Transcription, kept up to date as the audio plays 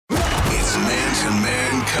It's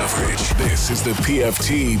man-to-man coverage. This is the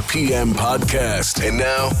PFT PM podcast. And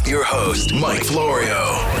now, your host, Mike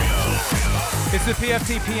Florio. It's the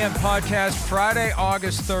PFT PM podcast, Friday,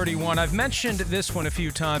 August 31. I've mentioned this one a few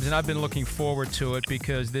times, and I've been looking forward to it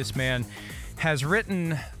because this man has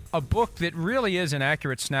written a book that really is an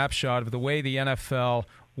accurate snapshot of the way the NFL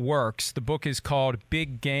works. The book is called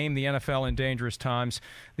Big Game, The NFL in Dangerous Times.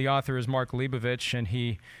 The author is Mark Leibovich, and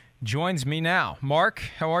he joins me now. Mark,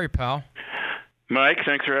 how are you, pal? Mike,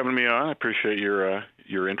 thanks for having me on. I appreciate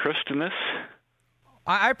your interest in this.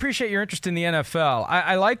 I appreciate your interest in the NFL.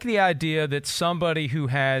 I like the idea that somebody who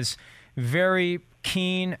has very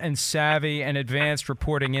keen and savvy and advanced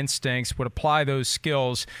reporting instincts would apply those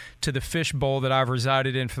skills to the fishbowl that I've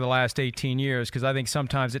resided in for the last 18 years, because I think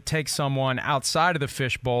sometimes it takes someone outside of the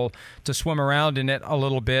fishbowl to swim around in it a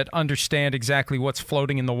little bit, understand exactly what's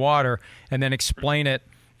floating in the water, and then explain it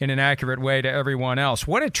in an accurate way to everyone else.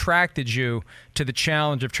 What attracted you to the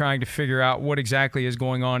challenge of trying to figure out what exactly is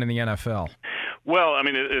going on in the NFL? Well, I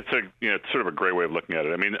mean, it's sort of a great way of looking at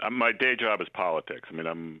it. I mean, my day job is politics. I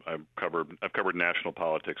mean, I've covered national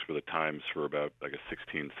politics for the Times for about,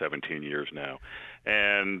 16, 17 years now.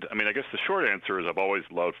 And I mean, I guess the short answer is I've always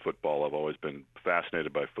loved football. I've always been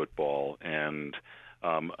fascinated by football, and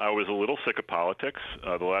I was a little sick of politics.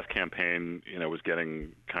 The last campaign, was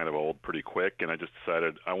getting kind of old pretty quick, and I just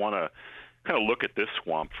decided I want to kind of look at this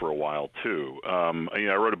swamp for a while too.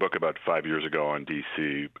 I wrote a book about 5 years ago on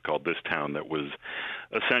D.C. called This Town that was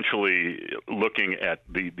essentially looking at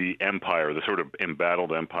the empire, the sort of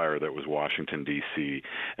embattled empire that was Washington, D.C.,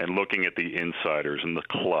 and looking at the insiders and the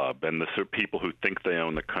club and the sort of people who think they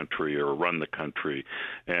own the country or run the country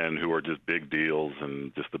and who are just big deals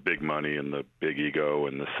and just the big money and the big ego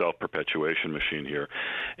and the self-perpetuation machine here.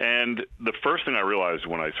 And the first thing I realized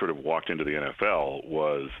when I sort of walked into the NFL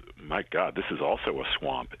was, my God, this is also a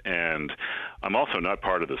swamp. And I'm also not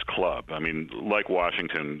part of this club. I mean, like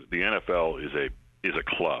Washington, the NFL is a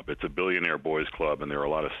club. It's a billionaire boys club, and there are a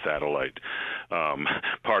lot of satellite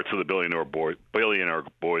parts of the billionaire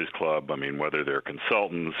boys club. I mean, whether they're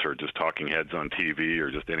consultants or just talking heads on TV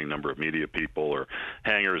or just any number of media people or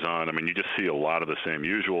hangers-on. I mean, you just see a lot of the same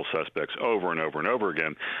usual suspects over and over and over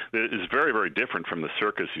again. It is very, very different from the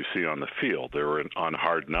circus you see on the field. They're on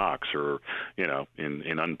Hard Knocks or,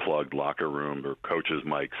 in unplugged locker room or coaches'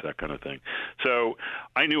 mics, that kind of thing. So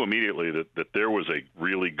I knew immediately that there was a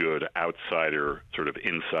really good outsider sort of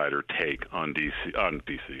insider take on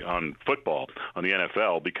football, on the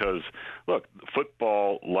NFL, because look,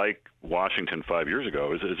 football, like Washington 5 years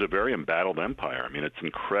ago, is a very embattled empire. I mean, it's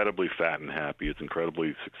incredibly fat and happy, it's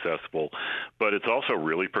incredibly successful, but it's also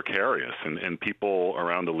really precarious. And people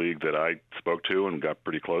around the league that I spoke to and got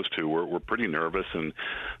pretty close to were pretty nervous. And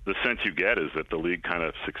the sense you get is that the league kind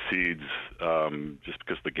of succeeds just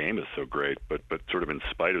because the game is so great, but sort of in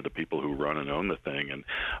spite of the people who run and own the thing. And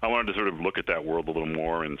I wanted to sort of look at that world a little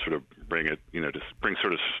more and sort of bring it, just bring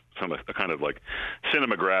sort of a kind of like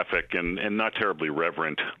cinematographic and not terribly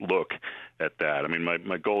reverent look at that. I mean,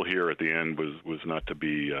 my goal here at the end was not to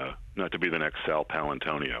be the next Sal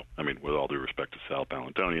Paolantonio. I mean, with all due respect to Sal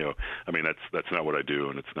Paolantonio, I mean that's not what I do,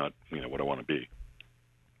 and it's not what I want to be.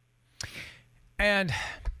 And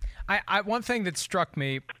I one thing that struck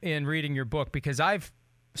me in reading your book, because I've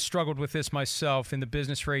struggled with this myself in the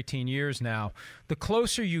business for 18 years now, the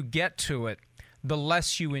closer you get to it, the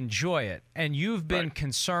less you enjoy it. And you've been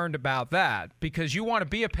concerned about that because you want to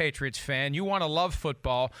be a Patriots fan, you want to love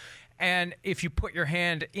football, and if you put your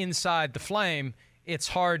hand inside the flame, it's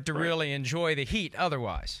hard to really enjoy the heat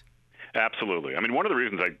otherwise. Absolutely. I mean, one of the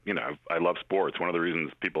reasons I love sports, one of the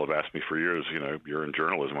reasons people have asked me for years, you're in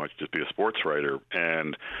journalism, why don't you just be a sports writer?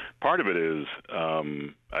 And part of it is,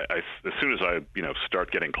 as soon as I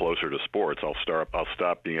start getting closer to sports, I'll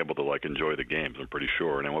stop being able to enjoy the games, I'm pretty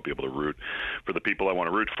sure, and I won't be able to root for the people I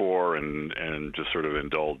want to root for and just sort of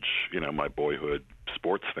indulge my boyhood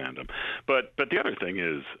sports fandom. But the other thing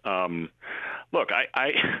is, look,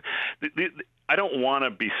 I don't want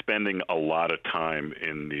to be spending a lot of time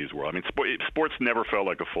in these worlds. I mean, sports never felt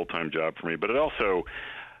like a full-time job for me, but it also,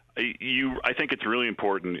 I think it's really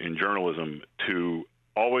important in journalism to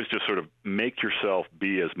always just sort of make yourself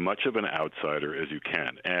be as much of an outsider as you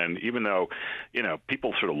can. And even though,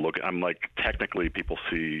 people sort of look, I'm technically people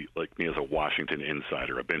see me as a Washington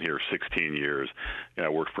insider. I've been here 16 years. I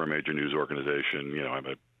work for a major news organization.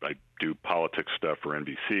 I do politics stuff for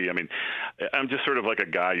NBC. I mean, I'm just sort of like a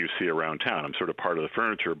guy you see around town. I'm sort of part of the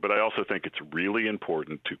furniture, but I also think it's really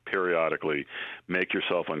important to periodically make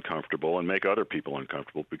yourself uncomfortable and make other people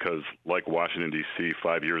uncomfortable, because like Washington, D.C.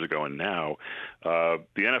 5 years ago and now, the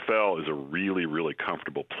NFL is a really, really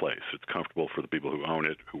comfortable place. It's comfortable for the people who own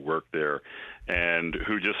it, who work there, and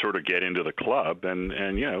who just sort of get into the club. And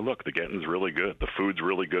look, the getting's really good. The food's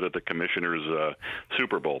really good at the commissioner's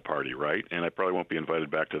Super Bowl party, right? And I probably won't be invited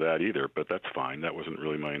back to that either, but that's fine. That wasn't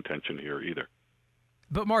really my intention here either.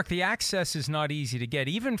 But, Mark, the access is not easy to get,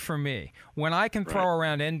 even for me. When I can throw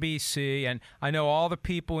around NBC and I know all the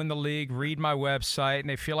people in the league read my website and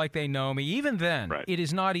they feel like they know me, even then, it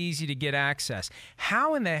is not easy to get access.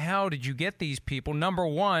 How in the hell did you get these people, number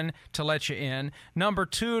one, to let you in, number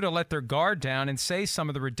two, to let their guard down and say some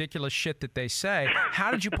of the ridiculous shit that they say?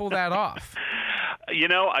 How did you pull that off?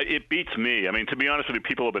 It beats me. I mean, to be honest with you,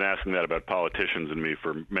 people have been asking that about politicians and me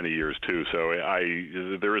for many years, too. So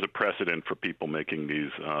there is a precedent for people making these,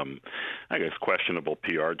 questionable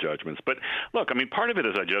PR judgments. But look, I mean, part of it,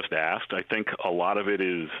 as I just asked, I think a lot of it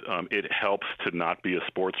is it helps to not be a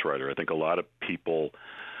sports writer. I think a lot of people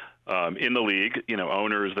in the league,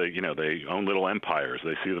 owners, they own little empires.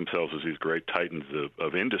 They see themselves as these great titans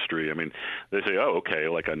of industry. I mean, they say, oh, okay,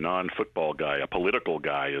 like a non-football guy, a political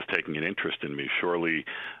guy is taking an interest in me. Surely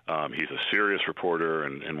he's a serious reporter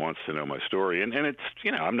and wants to know my story. And it's,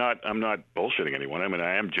 I'm not bullshitting anyone. I mean,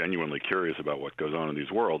 I am genuinely curious about what goes on in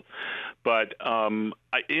these worlds. But,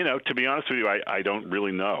 to be honest with you, I don't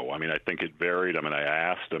really know. I mean, I think it varied. I mean, I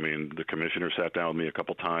asked. I mean, the commissioner sat down with me a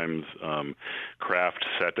couple times. Kraft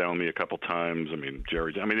sat down with me a couple times. I mean,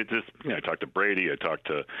 Jerry. I mean, it just. I talked to Brady. I talked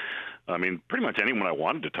to. I mean, pretty much anyone I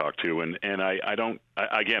wanted to talk to, and I don't.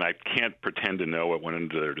 Again, I can't pretend to know what went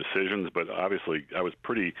into their decisions, but obviously, I was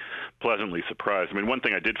pretty pleasantly surprised. I mean, one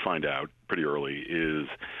thing I did find out pretty early is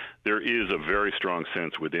there is a very strong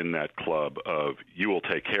sense within that club of you will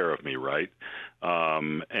take care of me, right?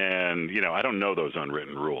 And, I don't know those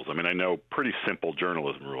unwritten rules. I mean, I know pretty simple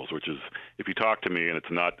journalism rules, which is if you talk to me and it's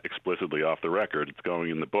not explicitly off the record, it's going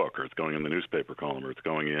in the book or it's going in the newspaper column or it's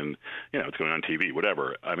going in, it's going on TV,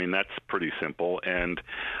 whatever. I mean, that's pretty simple. And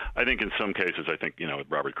I think in some cases, with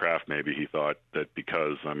Robert Kraft, maybe he thought that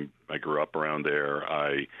because I grew up around there,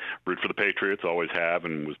 I root for the Patriots, always have,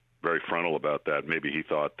 and was very frontal about that. Maybe he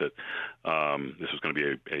thought that this was going to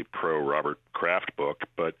be a pro-Robert Kraft book.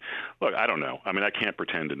 But, look, I don't know. I mean, I can't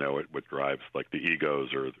pretend to know what drives, like, the egos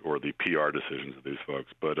or the PR decisions of these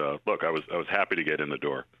folks. But, look, I was happy to get in the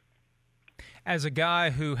door. As a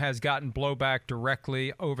guy who has gotten blowback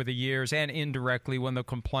directly over the years and indirectly when they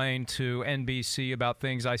complain to NBC about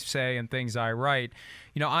things I say and things I write,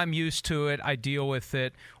 I'm used to it. I deal with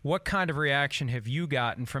it. What kind of reaction have you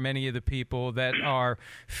gotten from any of the people that are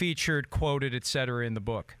featured, quoted, et cetera, in the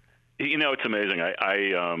book? It's amazing.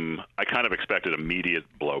 I kind of expected immediate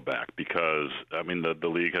blowback because, I mean, the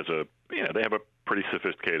league has they have a pretty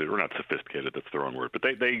sophisticated, or not sophisticated, that's the wrong word, but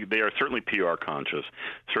they are certainly PR conscious.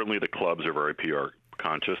 Certainly the clubs are very PR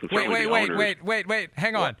conscious. And Wait.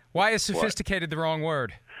 Hang on. Why is sophisticated the wrong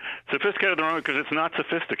word? Sophisticated the wrong because it's not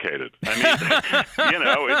sophisticated. I mean,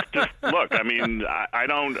 it's just, look, I mean,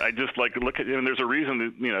 I just like look at, and there's a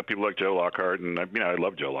reason that, people like Joe Lockhart, and I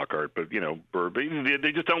love Joe Lockhart, but,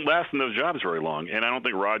 they just don't last in those jobs very long. And I don't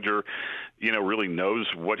think Roger, really knows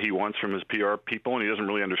what he wants from his PR people, and he doesn't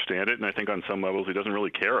really understand it. And I think on some levels he doesn't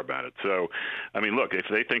really care about it. So, I mean, look, if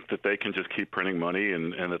they think that they can just keep printing money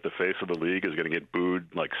and that the face of the league is going to get booed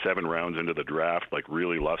like 7 rounds into the draft, like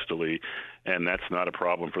really lustily, and that's not a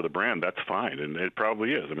problem for the brand, that's fine. And it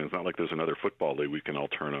probably is. I mean, it's not like there's another football league we can all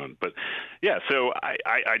turn on. But, yeah, so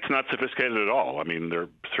it's not sophisticated at all. I mean, they're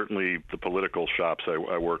certainly the political shops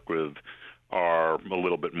I work with are a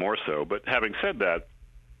little bit more so. But having said that,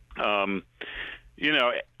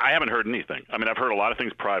 I haven't heard anything. I mean, I've heard a lot of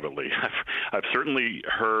things privately. I've certainly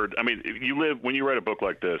heard, I mean, when you write a book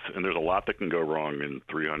like this, and there's a lot that can go wrong in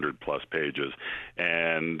 300 plus pages,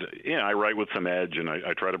 and, I write with some edge, and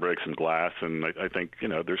I try to break some glass, and I think,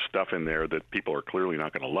 there's stuff in there that people are clearly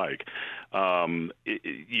not going to like.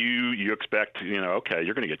 You expect, okay,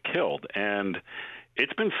 you're going to get killed. And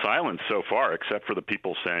it's been silent so far, except for the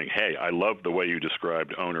people saying, hey, I love the way you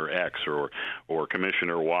described owner X or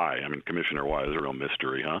Commissioner Y. I mean, Commissioner Y is a real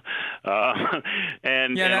mystery, huh?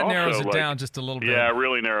 That narrows it down just a little bit. Yeah, it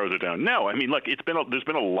really narrows it down. No, I mean, look, there's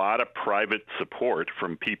been a lot of private support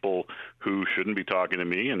from people who shouldn't be talking to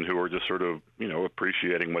me and who are just sort of,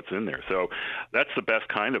 appreciating what's in there. So that's the best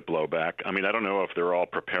kind of blowback. I mean, I don't know if they're all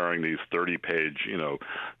preparing these 30-page,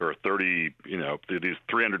 or 30, these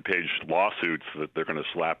 300-page lawsuits that they're going to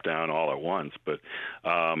slap down all at once. But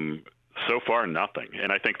so far, nothing.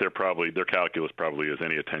 And I think their calculus probably is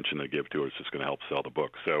any attention they give to it is just going to help sell the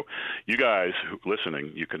book. So you guys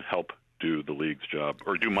listening, you can help do the league's job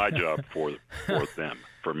or do my job for them,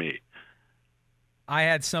 for me. I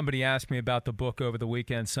had somebody ask me about the book over the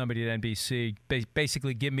weekend, somebody at NBC,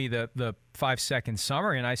 basically give me the 5-second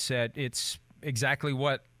summary, and I said it's exactly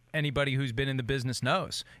what anybody who's been in the business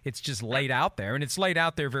knows. It's just laid out there, and it's laid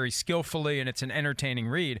out there very skillfully, and it's an entertaining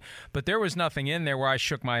read. But there was nothing in there where I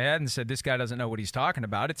shook my head and said, this guy doesn't know what he's talking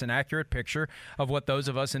about. It's an accurate picture of what those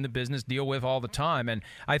of us in the business deal with all the time. And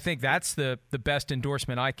I think that's the best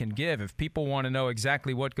endorsement I can give. If people want to know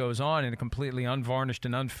exactly what goes on in a completely unvarnished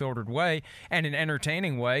and unfiltered way and an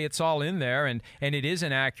entertaining way, it's all in there, and it is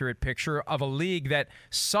an accurate picture of a league that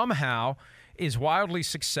somehow is wildly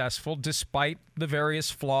successful despite the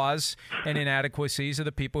various flaws and inadequacies of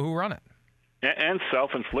the people who run it. And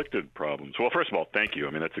self-inflicted problems. Well, first of all, thank you.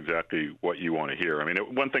 I mean, that's exactly what you want to hear. I mean,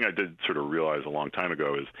 one thing I did sort of realize a long time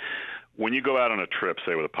ago is when you go out on a trip,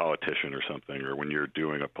 say with a politician or something, or when you're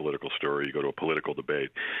doing a political story, you go to a political debate,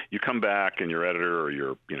 you come back and your editor or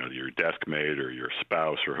your desk mate or your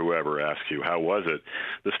spouse or whoever asks you, how was it?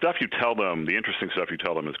 The stuff you tell them, the interesting stuff you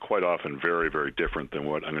tell them is quite often very, very different than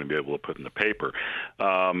what I'm going to be able to put in the paper.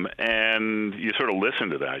 And you sort of listen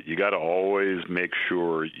to that. You got to always make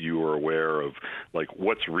sure you are aware of like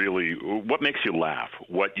what makes you laugh,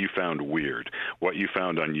 what you found weird, what you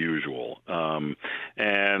found unusual.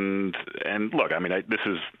 And look, I mean,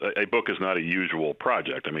 a book is not a usual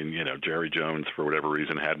project. I mean, Jerry Jones, for whatever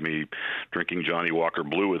reason, had me drinking Johnny Walker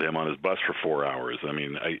Blue with him on his bus for 4 hours. I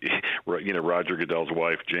mean, Roger Goodell's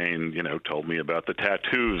wife, Jane, told me about the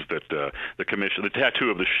tattoos that the tattoo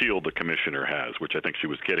of the shield the commissioner has, which I think she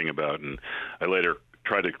was kidding about. And I later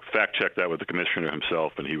tried to fact check that with the commissioner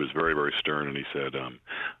himself, and he was very, very stern, and he said,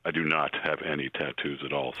 I do not have any tattoos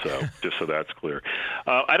at all. So just so that's clear.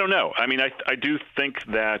 I don't know. I mean, I do think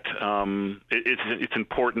that it's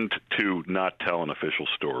important to not tell an official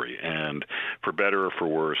story. And for better or for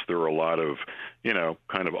worse, there are a lot of,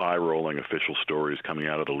 kind of eye-rolling official stories coming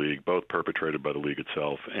out of the league, both perpetrated by the league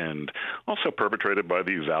itself and also perpetrated by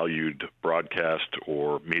the valued broadcast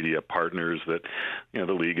or media partners that,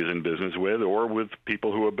 the league is in business with, or with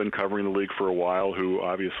people who have been covering the league for a while who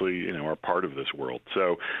obviously, are part of this world.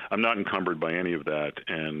 So I'm not encumbered by any of that.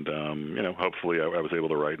 And, hopefully I was able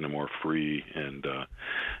to write in a more free and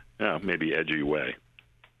maybe edgy way.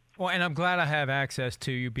 Well, and I'm glad I have access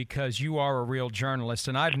to you because you are a real journalist,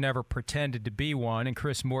 and I've never pretended to be one, and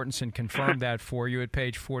Chris Mortensen confirmed that for you at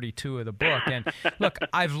page 42 of the book. And look,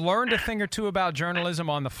 I've learned a thing or two about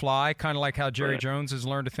journalism on the fly, kind of like how Jerry Jones has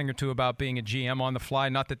learned a thing or two about being a GM on the fly.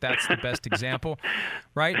 Not that that's the best example,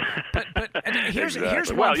 right? But here's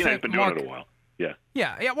exactly. one thing, you've been doing it a while.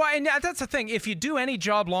 Yeah. Well, and that's the thing. If you do any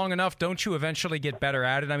job long enough, don't you eventually get better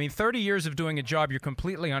at it? I mean, 30 years of doing a job you're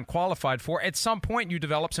completely unqualified for, at some point you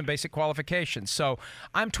develop some basic qualifications. So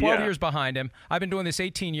I'm 12 years behind him. I've been doing this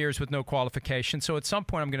 18 years with no qualifications. So at some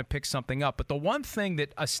point I'm going to pick something up. But the one thing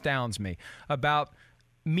that astounds me about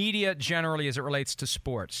media generally as it relates to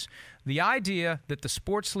sports, the idea that the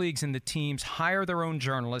sports leagues and the teams hire their own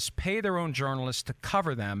journalists, pay their own journalists to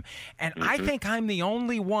cover them, and I think I'm the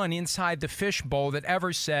only one inside the fishbowl that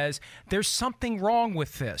ever says there's something wrong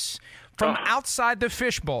with this. From outside the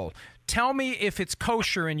fishbowl, tell me if it's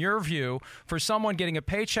kosher in your view for someone getting a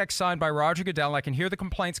paycheck signed by Roger Goodell. I can hear the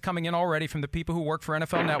complaints coming in already from the people who work for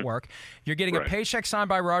NFL Network. You're getting a paycheck signed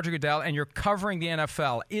by Roger Goodell, and you're covering the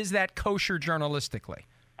NFL. Is that kosher journalistically?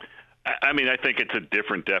 I mean, I think it's a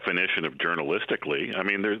different definition of journalistically. I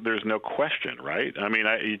mean, there's no question, right? I mean,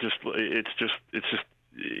 it's just.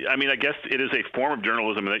 I mean, I guess it is a form of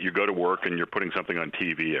journalism that you go to work and you're putting something on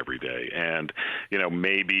TV every day, and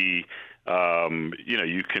maybe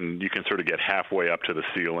you can sort of get halfway up to the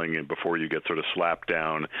ceiling and before you get sort of slapped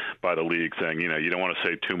down by the league saying you don't want to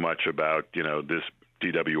say too much about this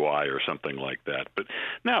DWI or something like that. But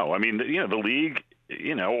no, I mean the league.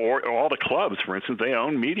 Or all the clubs, for instance, they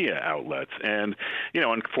own media outlets. And,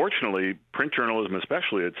 unfortunately, print journalism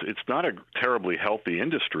especially, it's not a terribly healthy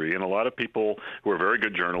industry. And a lot of people who are very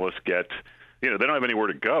good journalists get, they don't have anywhere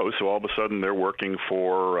to go. So all of a sudden they're working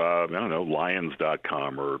for,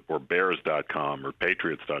 Lions.com or Bears.com or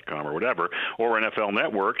Patriots.com or whatever, or NFL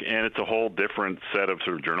Network. And it's a whole different set of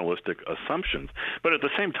sort of journalistic assumptions. But at the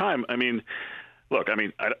same time, I mean, look, I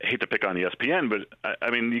mean, I hate to pick on ESPN, but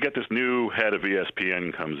I mean, you get this new head of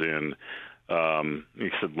ESPN comes in. He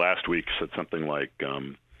said last week, something like,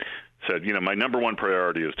 my number one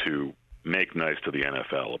priority is to make nice to the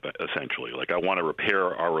NFL, essentially. Like, I want to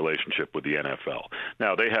repair our relationship with the NFL.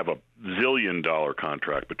 Now, they have a zillion-dollar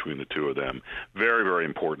contract between the two of them. Very, very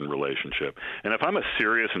important relationship. And if I'm a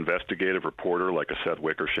serious investigative reporter like a Seth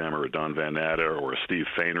Wickersham or a Don Van Natta or a Steve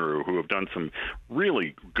Fainer, who have done some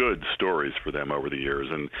really good stories for them over the years,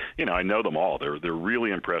 and, I know them all. They're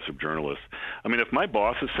really impressive journalists. I mean, if my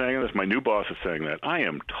boss is saying this, my new boss is saying that, I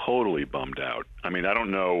am totally bummed out. I mean, I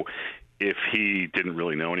don't know if he didn't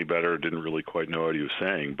really know any better, didn't really quite know what he was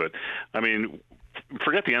saying. But, I mean,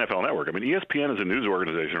 forget the NFL Network. I mean, ESPN is a news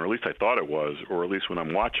organization, or at least I thought it was, or at least when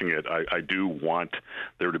I'm watching it, I do want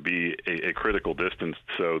there to be a critical distance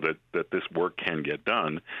so that this work can get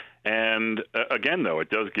done. And again, though,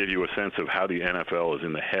 it does give you a sense of how the NFL is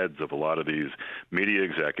in the heads of a lot of these media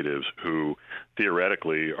executives who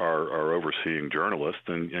theoretically are overseeing journalists,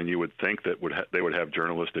 and you would think that they would have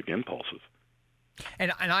journalistic impulses.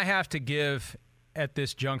 And I have to give, at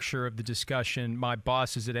this juncture of the discussion, my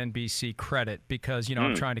bosses at NBC credit because,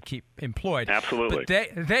 I'm trying to keep employed. Absolutely.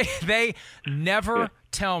 But they never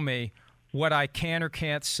tell me what I can or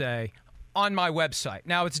can't say on my website.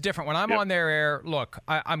 Now, it's different. When I'm on their air, look,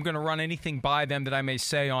 I'm going to run anything by them that I may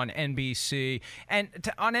say on NBC. And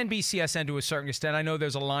on NBCSN to a certain extent, I know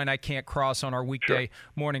there's a line I can't cross on our weekday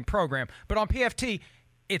morning program. But on PFT,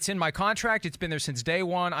 it's in my contract. It's been there since day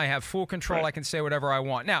one. I have full control. Right. I can say whatever I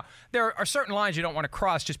want. Now, there are certain lines you don't want to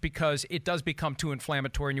cross just because it does become too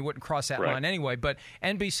inflammatory and you wouldn't cross that line anyway. But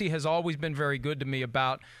NBC has always been very good to me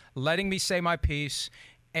about letting me say my piece,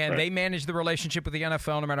 and they manage the relationship with the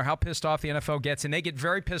NFL no matter how pissed off the NFL gets. And they get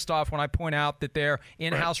very pissed off when I point out that their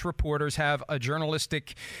in-house reporters have a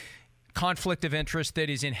journalistic conflict of interest that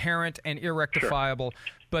is inherent and irrectifiable.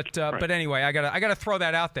 But anyway, I gotta throw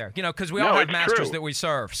that out there, because we all have masters that we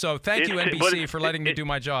serve. So thank you, NBC, for letting me do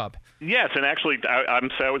my job. Yes, and actually, I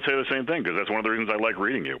would say the same thing, because that's one of the reasons I like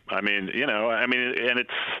reading you. I mean, and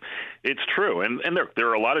it's true, and there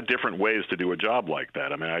are a lot of different ways to do a job like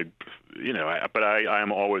that. I mean, I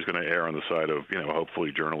am always going to err on the side of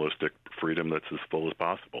hopefully journalistic freedom that's as full as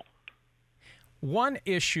possible. One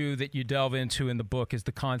issue that you delve into in the book is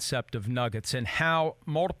the concept of nuggets and how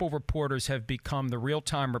multiple reporters have become the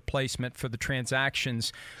real-time replacement for the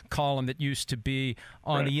transactions column that used to be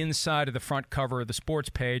on the inside of the front cover of the sports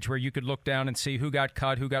page, where you could look down and see who got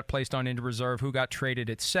cut, who got placed on injured reserve, who got traded,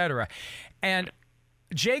 etc. And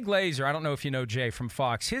Jay Glazer, I don't know if you know Jay from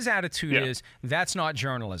Fox, his attitude is that's not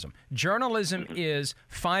journalism. Journalism is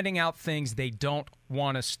finding out things they don't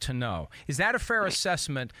want us to know. Is that a fair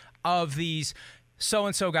assessment of these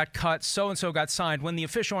so-and-so got cut, so-and-so got signed, when the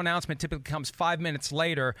official announcement typically comes 5 minutes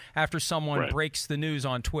later after someone breaks the news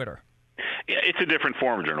on Twitter? Yeah, it's a different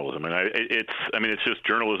form of journalism, and it's just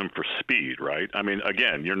journalism for speed, right? I mean,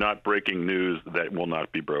 again, you're not breaking news that will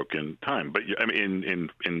not be broken time, but in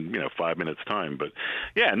 5 minutes time. But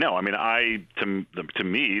to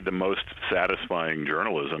me, the most satisfying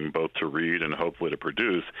journalism, both to read and hopefully to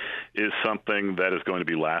produce, is something that is going to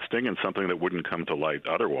be lasting and something that wouldn't come to light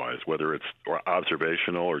otherwise, whether it's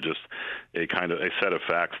observational or just a kind of a set of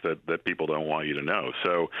facts that people don't want you to know.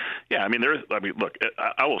 So, look,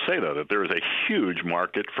 I will say though that there is a huge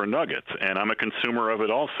market for nuggets, and I'm a consumer of it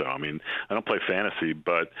also. I mean, I don't play fantasy,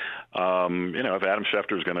 but if Adam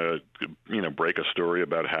Schefter is going to break a story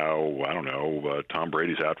about how Tom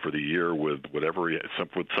Brady's out for the year with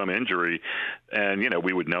some injury, and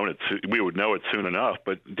we would know it soon enough.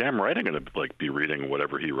 But damn right, I'm going to be reading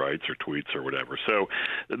whatever he writes or tweets or whatever. So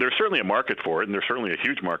there's certainly a market for it, and there's certainly a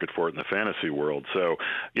huge market for it in the fantasy world. So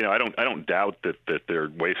I don't doubt that they're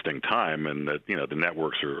wasting time and that the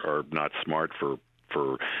networks are not smart for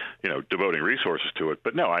devoting resources to it.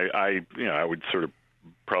 But no, I would sort of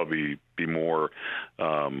probably be more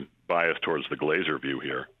biased towards the Glazer view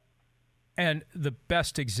here. And the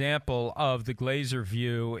best example of the Glazer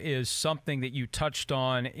view is something that you touched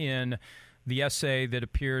on in the essay that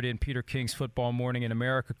appeared in Peter King's Football Morning in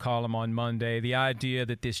America column on Monday, the idea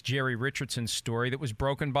that this Jerry Richardson story that was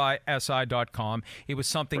broken by SI.com, it was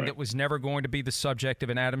something that was never going to be the subject of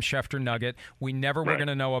an Adam Schefter nugget. We never were going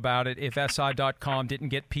to know about it if SI.com didn't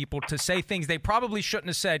get people to say things they probably shouldn't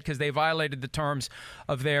have said because they violated the terms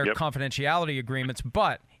of their confidentiality agreements.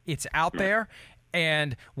 But it's out there,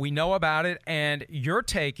 and we know about it, and your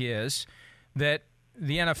take is that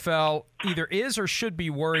the NFL either is or should be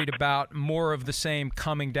worried about more of the same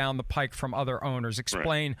coming down the pike from other owners.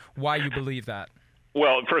 Explain why you believe that.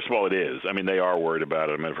 Well, first of all, it is. I mean, they are worried about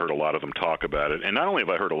it. I mean, I've heard a lot of them talk about it. And not only have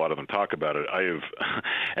I heard a lot of them talk about it,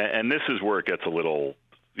 and this is where it gets a little,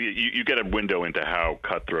 you get a window into how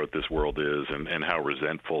cutthroat this world is and how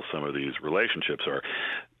resentful some of these relationships are.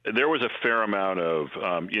 There was a fair amount of,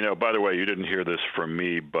 by the way, you didn't hear this from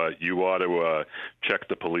me, but you ought to check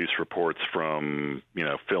the police reports from,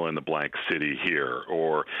 fill in the blank city here.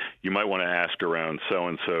 Or you might want to ask around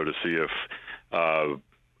so-and-so to see if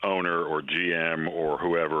owner or GM or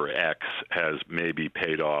whoever X has maybe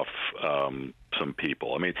paid off some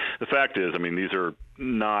people. I mean, the fact is, these are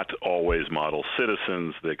not always model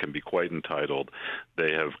citizens. They can be quite entitled.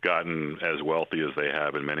 They have gotten as wealthy as they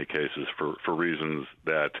have in many cases for reasons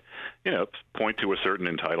that, point to a certain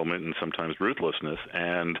entitlement and sometimes ruthlessness.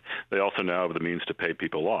 And they also now have the means to pay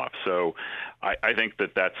people off. So I think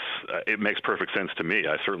that's it makes perfect sense to me.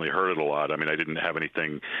 I certainly heard it a lot. I didn't have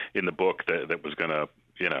anything in the book that was going to,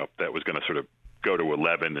 that was going to sort of go to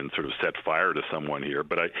 11 and sort of set fire to someone here.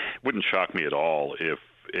 But it wouldn't shock me at all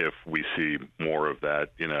if we see more of that,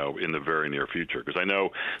 in the very near future. Because I know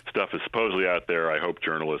stuff is supposedly out there. I hope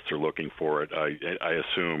journalists are looking for it. I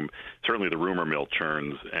assume certainly the rumor mill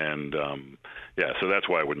churns. And, so that's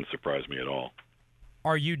why it wouldn't surprise me at all.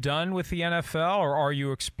 Are you done with the NFL, or are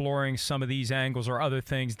you exploring some of these angles or other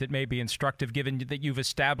things that may be instructive, given that you've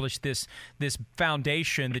established this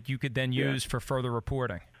foundation that you could then use for further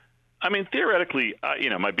reporting? Theoretically,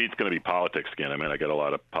 my beat's going to be politics again. I got a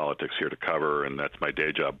lot of politics here to cover, and that's my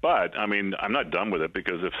day job. But, I'm not done with it,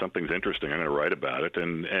 because if something's interesting, I'm going to write about it.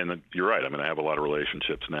 And you're right. I have a lot of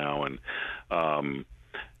relationships now. And,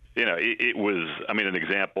 it was, an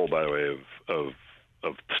example, by the way,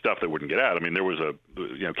 of stuff that wouldn't get out. There was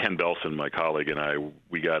Ken Belson, my colleague, and I,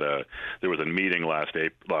 there was a meeting last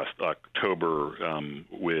October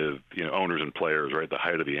with, owners and players, right, the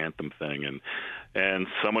height of the anthem thing. And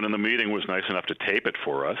someone in the meeting was nice enough to tape it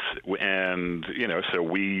for us. And, so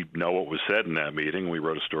we know what was said in that meeting. We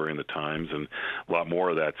wrote a story in the Times, and a lot more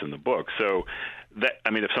of that's in the book. So that,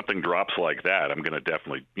 if something drops like that, I'm going to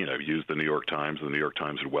definitely, use the New York Times. The New York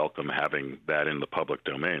Times would welcome having that in the public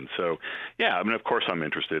domain. So, yeah, of course I'm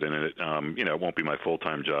interested in it. It won't be my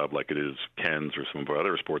full-time job like it is Ken's or some of our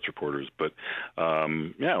other sports reporters. But,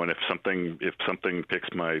 and if something picks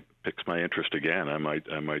my interest again, I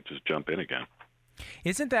might just jump in again.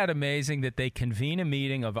 Isn't that amazing that they convene a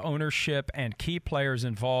meeting of ownership and key players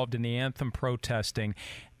involved in the anthem protesting,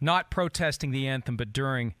 not protesting the anthem, but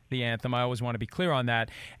during the anthem? I always want to be clear on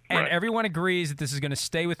that. And everyone agrees that this is going to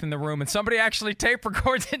stay within the room, and somebody actually tape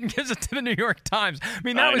records it and gives it to the New York Times.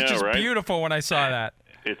 That was just beautiful when I saw that.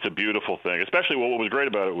 It's a beautiful thing, especially what was great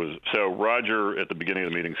about it was, so Roger at the beginning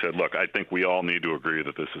of the meeting said, look, I think we all need to agree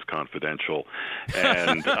that this is confidential.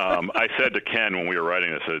 And I said to Ken when we were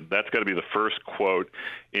writing, I said, that's got to be the first quote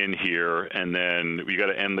in here. And then you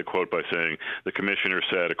got to end the quote by saying, the commissioner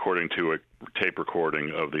said, according to a tape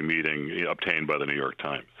recording of the meeting obtained by the New York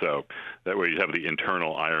Times. So that way you have the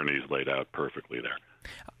internal ironies laid out perfectly there.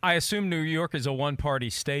 I assume New York is a one-party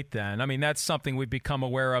state then. That's something we've become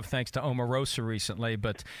aware of thanks to Omarosa recently.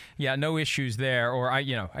 But, yeah, no issues there. Or,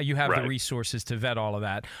 you have the resources to vet all of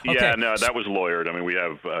that. Okay. Yeah, no, that was lawyered. We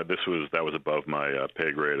have that was above my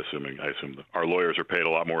pay grade, I assume our lawyers are paid a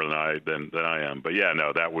lot more than I am. But, yeah,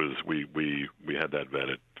 no, that was we had that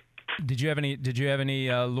vetted. Did you have any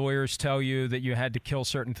lawyers tell you that you had to kill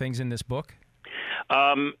certain things in this book?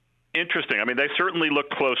 Interesting. They certainly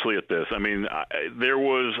looked closely at this.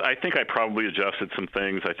 I think I probably adjusted some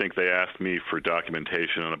things. I think they asked me for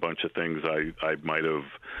documentation on a bunch of things I might have,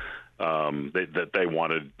 that they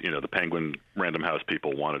wanted, the Penguin Random House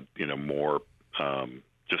people wanted, more,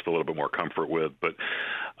 just a little bit more comfort with. But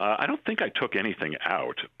I don't think I took anything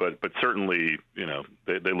out. But certainly,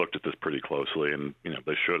 they looked at this pretty closely, and,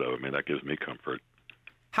 they should have. That gives me comfort.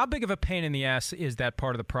 How big of a pain in the ass is that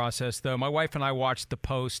part of the process, though? My wife and I watched The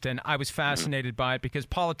Post, and I was fascinated by it because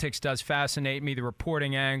politics does fascinate me, the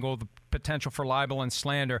reporting angle, the potential for libel and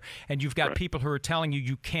slander, and you've got people who are telling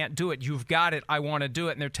you can't do it. You've got it. I want to do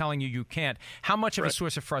it, and they're telling you can't. How much of a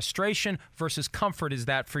source of frustration versus comfort is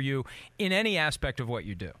that for you in any aspect of what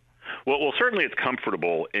you do? Well, certainly it's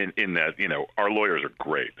comfortable in that, our lawyers are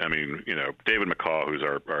great. David McCaw, who's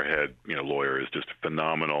our head, lawyer, is just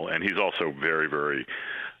phenomenal. And he's also very, very,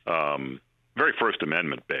 very First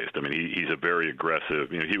Amendment based. He's a very aggressive,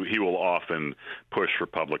 he will often push for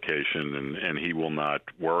publication, and he will not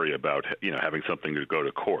worry about, having something to go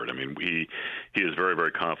to court. He is very,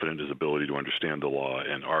 very confident in his ability to understand the law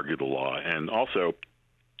and argue the law. And also,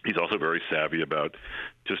 he's also very savvy about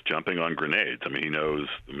just jumping on grenades. He knows,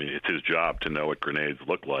 it's his job to know what grenades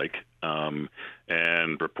look like.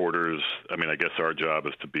 And reporters, I guess our job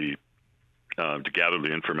is to be, to gather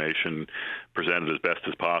the information, present it as best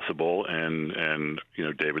as possible, and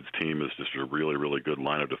David's team is just a really, really good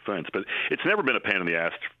line of defense. But it's never been a pain in the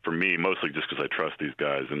ass for me, mostly just because I trust these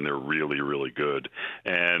guys, and they're really, really good.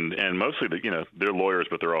 And mostly, they're lawyers,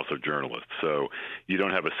 but they're also journalists. So you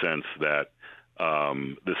don't have a sense that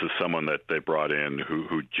this is someone that they brought in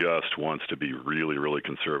who just wants to be really, really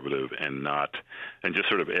conservative and just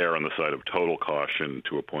sort of err on the side of total caution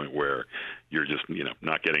to a point where you're just,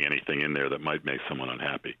 not getting anything in there that might make someone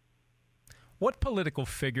unhappy. What political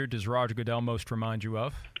figure does Roger Goodell most remind you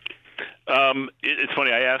of? It's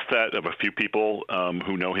funny. I asked that of a few people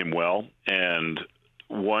who know him well, and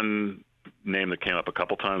one name that came up a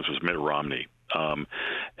couple times was Mitt Romney.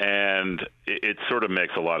 And it sort of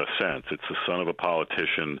makes a lot of sense. It's the son of a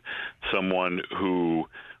politician, someone who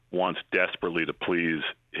wants desperately to please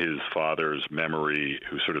his father's memory,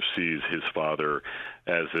 who sort of sees his father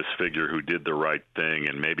as this figure who did the right thing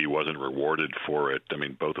and maybe wasn't rewarded for it. I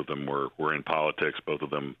mean, both of them were in politics. Both of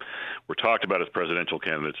them were talked about as presidential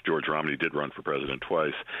candidates. George Romney did run for president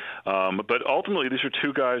twice. But ultimately, these are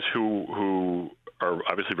two guys who are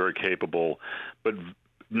obviously very capable, but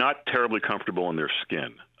not terribly comfortable in their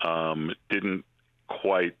skin.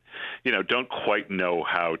 Don't quite know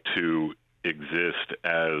how to exist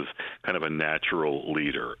as kind of a natural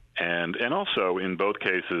leader. And also, in both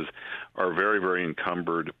cases, are very, very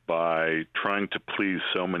encumbered by trying to please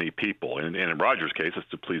so many people. And in Roger's case, it's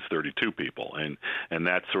to please 32 people. And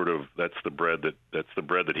that's the bread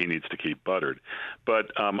that he needs to keep buttered.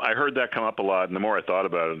 But I heard that come up a lot, and the more I thought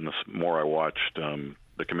about it, and the more I watched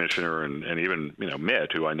the commissioner and even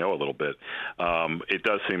Mitt, who I know a little bit, it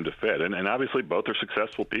does seem to fit. And obviously both are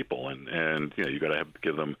successful people, and you got to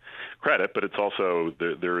give them credit, but it's also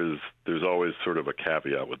there's always sort of a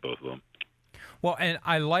caveat with both of them. Well, and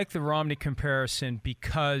I like the Romney comparison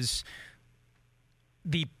because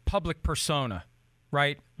the public persona,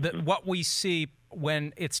 right? What we see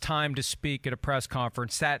when it's time to speak at a press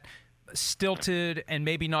conference, that stilted and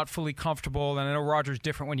maybe not fully comfortable, and I know Roger's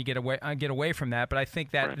different when you get away from that, but I think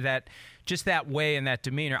that just that way and that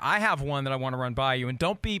demeanor. I have one that I want to run by you, and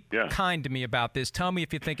don't be kind to me about this. Tell me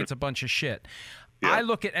if you think it's a bunch of shit. Yeah. I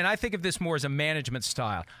look at, and I think of this more as a management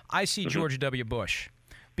style. I see George W. Bush,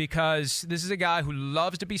 because this is a guy who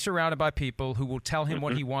loves to be surrounded by people who will tell him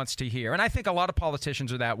what he wants to hear. And I think a lot of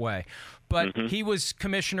politicians are that way. But he was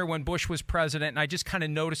commissioner when Bush was president, and I just kind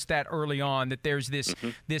of noticed that early on, that there's this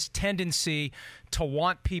tendency to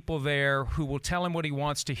want people there who will tell him what he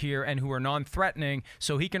wants to hear and who are non-threatening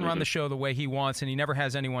so he can run the show the way he wants, and he never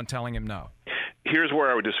has anyone telling him no. Here's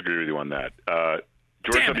where I would disagree with you on that.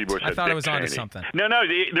 George W. Bush had I thought Dick it was Cheney. onto something. No,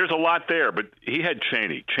 there's a lot there, but he had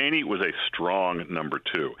Cheney. Cheney was a strong number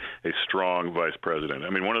two, a strong vice president. I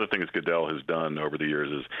mean, one of the things Goodell has done over the years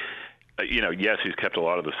is, yes, he's kept a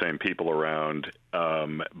lot of the same people around,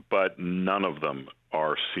 but none of them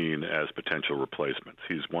are seen as potential replacements.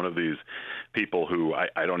 He's one of these people who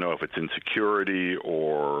I don't know if it's insecurity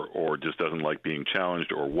or just doesn't like being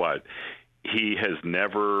challenged or what. He has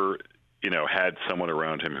never had someone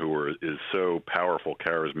around him who is so powerful,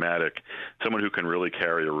 charismatic, someone who can really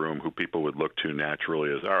carry a room, who people would look to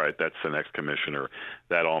naturally as, all right, that's the next commissioner.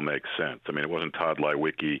 That all makes sense. I mean, it wasn't Todd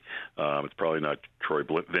Leiweke. It's probably not Troy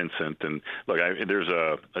Vincent. And look, I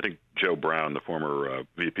think Joe Brown, the former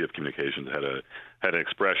VP of Communications, had an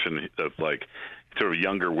expression of like sort of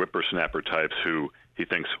younger whippersnapper types who he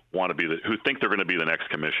thinks who think they're going to be the next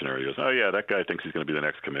commissioner. He goes, oh yeah, that guy thinks he's going to be the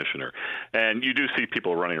next commissioner. And you do see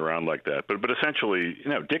people running around like that. But essentially,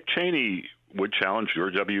 Dick Cheney would challenge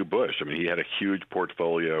George W. Bush. I mean, he had a huge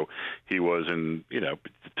portfolio. He was,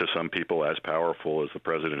 to some people, as powerful as the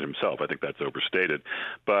president himself. I think that's overstated,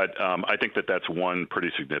 but I think that that's one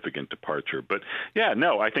pretty significant departure. But yeah,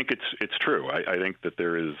 no, I think it's true. I think that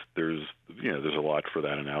there's a lot for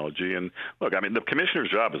that analogy. And look, I mean, the commissioner's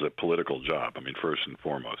job is a political job. I mean, first and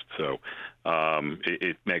foremost. So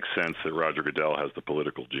it makes sense that Roger Goodell has the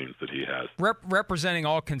political genes that he has. Representing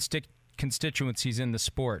all constituencies in the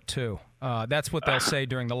sport too. That's what they'll say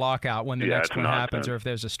during the lockout when the next one happens, or if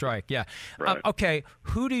there's a strike. Yeah. Right. Okay.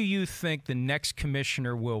 Who do you think the next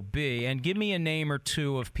commissioner will be? And give me a name or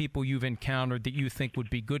two of people you've encountered that you think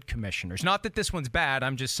would be good commissioners. Not that this one's bad.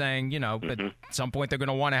 I'm just saying, at some point they're going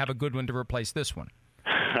to want to have a good one to replace this one.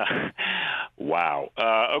 Wow.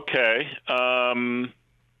 Okay.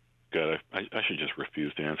 God, I should just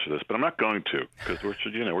refuse to answer this, but I'm not going to, because we're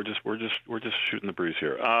just shooting the breeze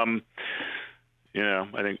here.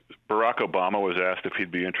 I think Barack Obama was asked if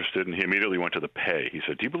he'd be interested, and he immediately went to the pay. He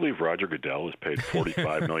said, "Do you believe Roger Goodell is paid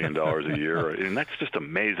 $45 million a year?" And that's just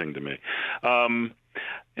amazing to me.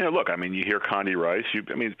 Look, I mean, you hear Condi Rice.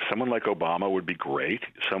 Someone like Obama would be great.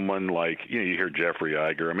 Someone like, you hear Jeffrey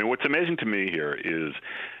Iger. I mean, what's amazing to me here is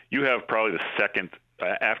you have probably the second,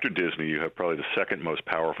 after Disney, you have probably the second most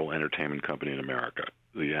powerful entertainment company in America.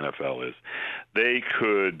 The NFL is. They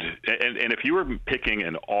could, and if you were picking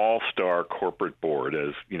an all-star corporate board,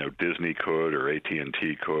 as Disney could, or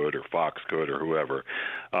AT&T could, or Fox could, or whoever,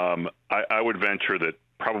 I would venture that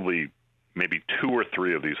probably maybe 2 or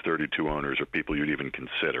 3 of these 32 owners are people you'd even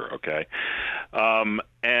consider, okay?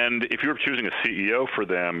 And if you were choosing a CEO for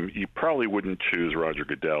them, you probably wouldn't choose Roger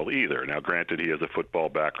Goodell either. Now, granted, he has a football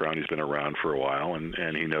background. He's been around for a while, and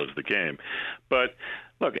he knows the game. But,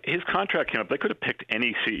 look, his contract came up. They could have picked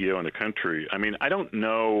any CEO in the country. I mean, I don't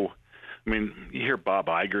know. I mean, you hear Bob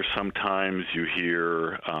Iger sometimes. You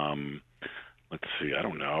hear, let's see, I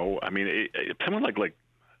don't know. I mean, someone like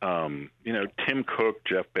Tim Cook,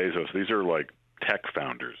 Jeff Bezos, these are like tech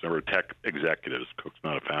founders or tech executives. Cook's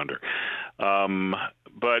not a founder.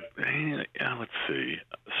 But let's see.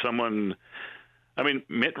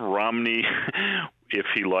 Mitt Romney, if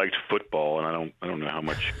he liked football, and I don't know how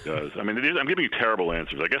much he does. I mean, I'm giving you terrible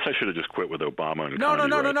answers. I guess I should have just quit with Obama and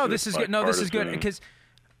No. This is good. No, this is good because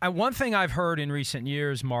one thing I've heard in recent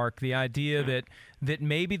years, Mark, the idea that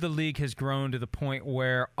maybe the league has grown to the point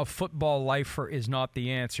where a football lifer is not the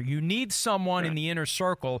answer. You need someone in the inner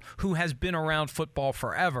circle who has been around football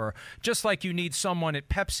forever, just like you need someone at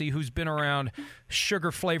Pepsi who's been around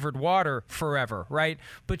sugar-flavored water forever, right?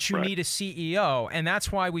 But you need a CEO, and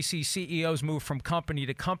that's why we see CEOs move from company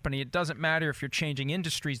to company. It doesn't matter if you're changing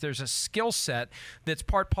industries. There's a skill set that's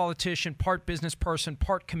part politician, part business person,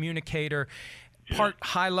 part communicator, part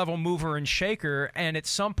high-level mover and shaker, and at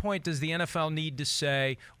some point does the NFL need to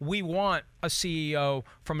say, we want a CEO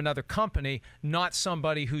from another company, not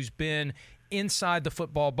somebody who's been inside the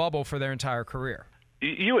football bubble for their entire career?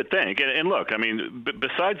 You would think. And look, I mean,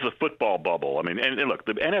 besides the football bubble, I mean, and look,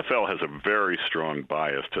 the NFL has a very strong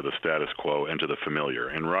bias to the status quo and to the familiar.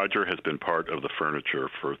 And Roger has been part of the furniture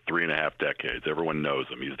for 3.5 decades. Everyone knows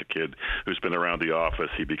him. He's the kid who's been around the office.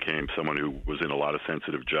 He became someone who was in a lot of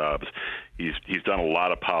sensitive jobs. He's done a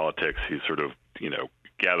lot of politics. He's sort of,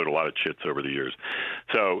 gathered a lot of chits over the years.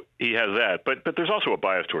 So he has that. But there's also a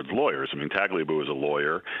bias towards lawyers. I mean, Tagliabue is a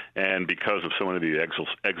lawyer, and because of so many of the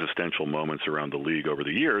existential moments around the league over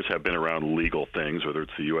the years have been around legal things, whether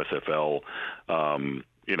it's the USFL,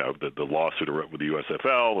 the lawsuit with the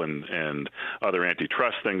USFL and other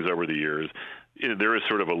antitrust things over the years, there is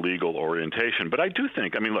sort of a legal orientation. But I do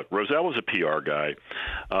think, look, Rozelle was a PR guy.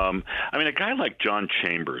 A guy like John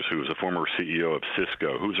Chambers, who was a former CEO of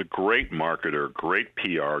Cisco, who's a great marketer, great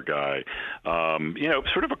PR guy,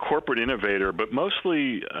 sort of a corporate innovator, but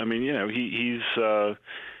mostly,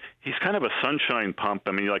 he's kind of a sunshine pump.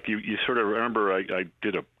 I mean, like you sort of remember I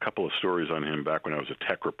did a couple of stories on him back when I was a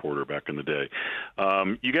tech reporter back in the day.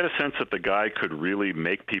 You get a sense that the guy could really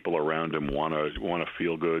make people around him want to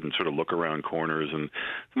feel good and sort of look around corners, and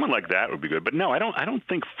someone like that would be good. But no, I don't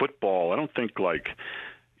think football. I don't think like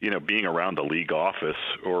being around the league office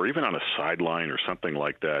or even on a sideline or something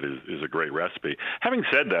like that is a great recipe. Having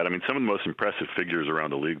said that, some of the most impressive figures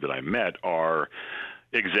around the league that I met are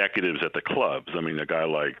executives at the clubs. A guy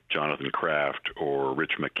like Jonathan Kraft or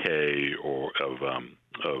Rich McKay or of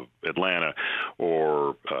Atlanta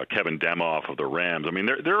or Kevin Demoff of the Rams.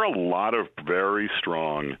 There are a lot of very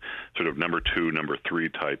strong sort of number 2, number 3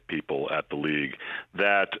 type people at the league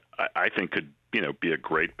that I think could be a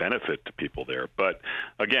great benefit to people there. But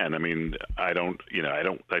again, I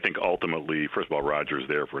think ultimately, first of all, Roger's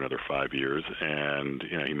there for another 5 years, and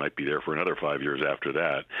he might be there for another 5 years after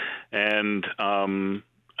that. And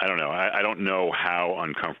I don't know. I don't know how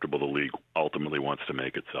uncomfortable the league ultimately wants to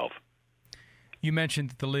make itself. You mentioned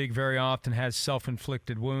that the league very often has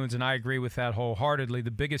self-inflicted wounds, and I agree with that wholeheartedly. The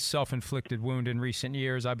biggest self-inflicted wound in recent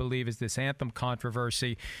years, I believe, is this anthem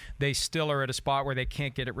controversy. They still are at a spot where they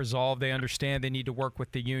can't get it resolved. They understand they need to work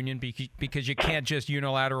with the union because you can't just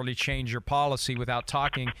unilaterally change your policy without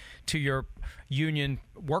talking to your union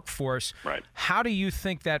workforce. Right. How do you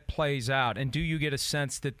think that plays out, and do you get a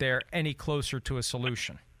sense that they're any closer to a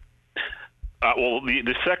solution? Well,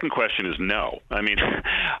 the second question is no.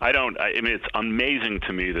 I don't. It's amazing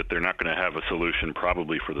to me that they're not going to have a solution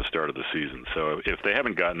probably for the start of the season. So if they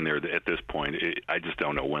haven't gotten there at this point, I just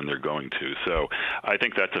don't know when they're going to. So I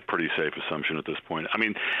think that's a pretty safe assumption at this point.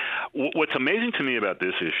 What's amazing to me about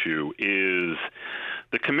this issue is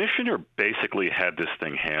the commissioner basically had this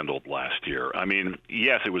thing handled last year.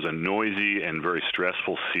 Yes, it was a noisy and very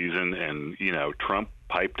stressful season, and Trump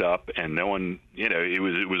piped up, and no one, it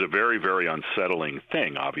was a very, very unsettling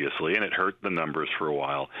thing, obviously, and it hurt the numbers for a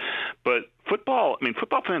while. But football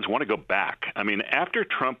fans want to go back. I mean, after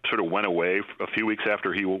Trump sort of went away, a few weeks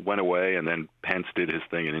after he went away, and then Pence did his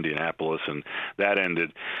thing in Indianapolis, and that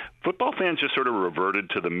ended, football fans just sort of reverted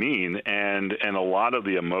to the mean, and a lot of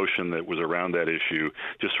the emotion that was around that issue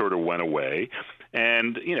just sort of went away.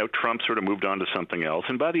 And, Trump sort of moved on to something else.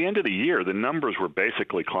 And by the end of the year, the numbers were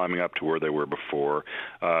basically climbing up to where they were before.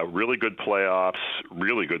 Really good playoffs,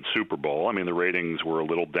 really good Super Bowl. I mean, the ratings were a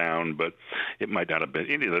little down, but it might not have been.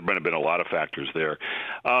 There might have been a lot of factors there.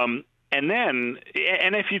 And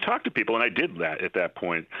if you talk to people, and I did that at that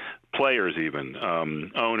point, players even,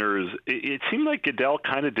 owners, it seemed like Goodell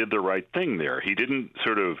kind of did the right thing there. He didn't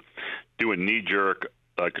sort of do a knee-jerk,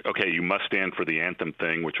 like, okay, you must stand for the anthem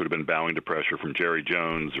thing, which would have been bowing to pressure from Jerry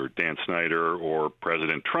Jones or Dan Snyder or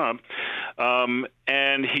President Trump.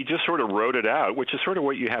 And he just sort of wrote it out, which is sort of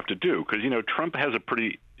what you have to do, because, Trump has a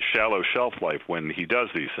pretty shallow shelf life when he does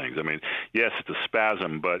these things. I mean, yes, it's a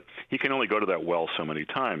spasm, but he can only go to that well so many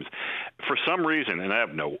times. For some reason, and I have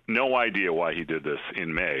no idea why he did this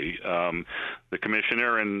in May, the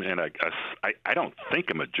commissioner and I don't think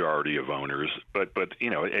a majority of owners, but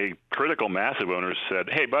a critical mass of owners said,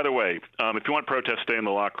 hey, by the way, if you want protest, stay in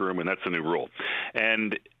the locker room, and that's the new rule.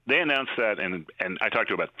 And they announced that, and I talked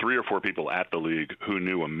to about 3 or 4 people at the league who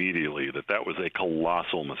knew immediately that was a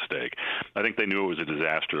colossal mistake. I think they knew it was a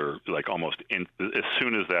disaster, like almost as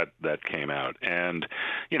soon as that came out. And,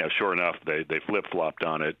 sure enough, they flip-flopped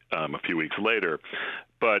on it a few weeks later.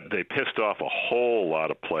 But they pissed off a whole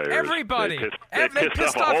lot of players. Everybody. They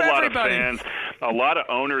pissed off a whole lot of fans. A lot of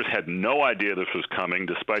owners had no idea this was coming,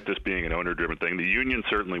 despite this being an owner-driven thing. The union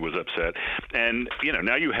certainly was upset. And,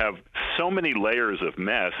 now you have so many layers of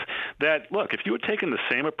mess that, look, if you had taken the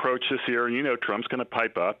same approach this year, and Trump's going to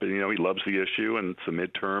pipe up, and, he loves the issue, and it's the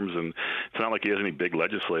midterms, and it's not like he has any big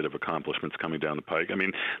legislative accomplishments coming down the pike. I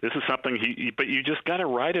mean, this is something but you just got to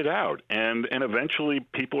ride it out. And eventually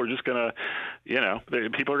people are just going to,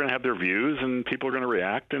 people are going to have their views, and people are going to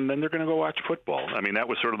react, and then they're going to go watch football. I mean, that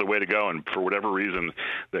was sort of the way to go, and for whatever reason,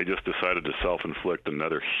 they just decided to self-inflict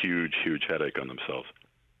another huge, huge headache on themselves.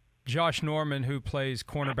 Josh Norman, who plays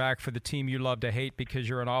cornerback for the team you love to hate because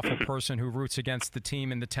you're an awful person who roots against the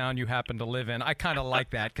team in the town you happen to live in. I kind of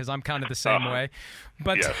like that because I'm kind of the same way.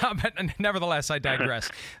 But, yes. But nevertheless, I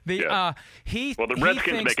digress. The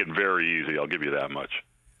Redskins make it very easy. I'll give you that much.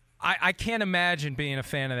 I can't imagine being a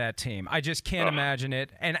fan of that team. I just can't imagine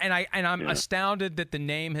it. And I'm astounded that the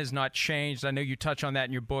name has not changed. I know you touch on that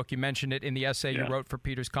in your book. You mentioned it in the essay you wrote for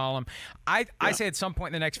Peter's column. I say at some point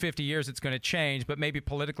in the next 50 years it's going to change, but maybe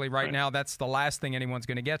politically right now that's the last thing anyone's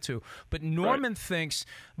going to get to. But Norman thinks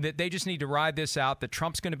that they just need to ride this out, that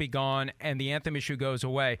Trump's going to be gone and the anthem issue goes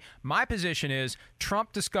away. My position is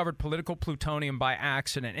Trump discovered political plutonium by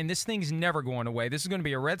accident, and this thing's never going away. This is going to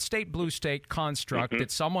be a red state, blue state construct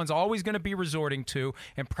that someone's always going to be resorting to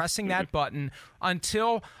and pressing that button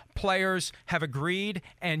until players have agreed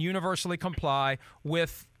and universally comply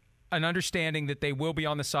with an understanding that they will be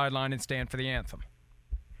on the sideline and stand for the anthem.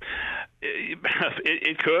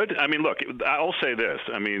 It could. I mean, look, I'll say this.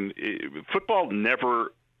 I mean, football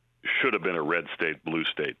never should have been a red state, blue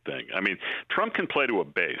state thing. I mean, Trump can play to a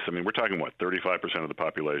base. I mean, we're talking, 35% of the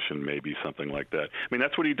population, maybe something like that. I mean,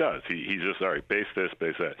 that's what he does. He's just, all right, base this,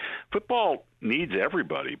 base that. Football needs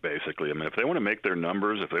everybody, basically. I mean, if they want to make their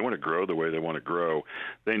numbers, if they want to grow the way they want to grow,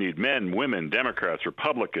 they need men, women, Democrats,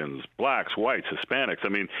 Republicans, blacks, whites, Hispanics. I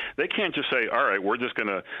mean, they can't just say, all right, we're just going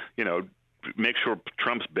to, make sure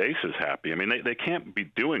Trump's base is happy. I mean, they can't be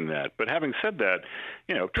doing that. But having said that,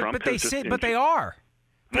 Trump but they are.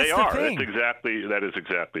 They are. That is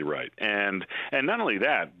exactly right. And not only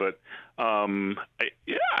that, but I mean,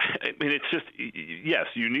 it's just, yes,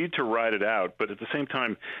 you need to ride it out, but at the same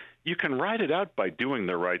time, you can ride it out by doing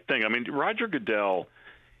the right thing. I mean, Roger Goodell,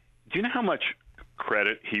 do you know how much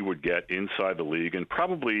credit he would get inside the league, and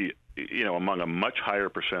probably, among a much higher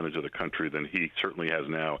percentage of the country than he certainly has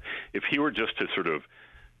now, if he were just to sort of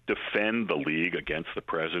defend the league against the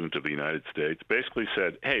President of the United States, basically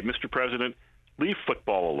said, hey, Mr. President, leave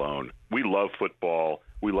football alone. We love football.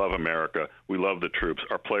 We love America. We love the troops.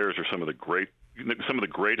 Our players are some of the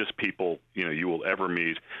greatest people you will ever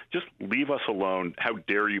meet. Just leave us alone. How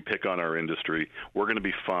dare you pick on our industry? We're going to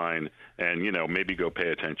be fine, and maybe go pay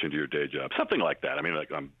attention to your day job. Something like that. I mean, like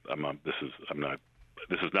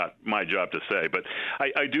this is not my job to say, but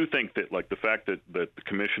I do think that, like, the fact that the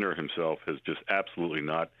commissioner himself has just absolutely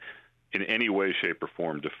not in any way, shape, or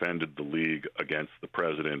form defended the league against the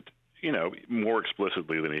president, more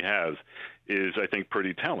explicitly than he has, is, I think,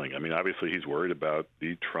 pretty telling. I mean, obviously he's worried about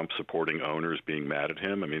the Trump-supporting owners being mad at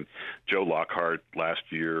him. I mean, Joe Lockhart last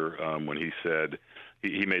year, when he said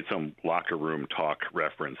he made some locker room talk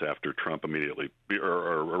reference after Trump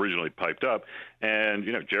originally piped up, and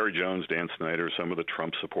Jerry Jones, Dan Snyder, some of the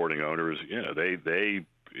Trump-supporting owners,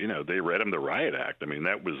 they read him the riot act. I mean,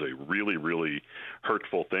 that was a really, really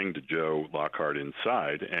hurtful thing to Joe Lockhart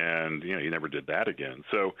inside, and he never did that again.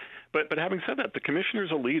 So, but having said that, the commissioner's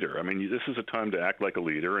a leader. I mean, this is a time to act like a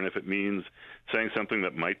leader, and if it means saying something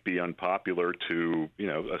that might be unpopular to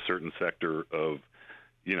a certain sector of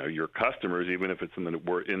your customers, even if it's in the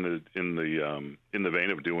vein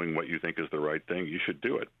of doing what you think is the right thing, you should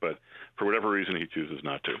do it. But for whatever reason, he chooses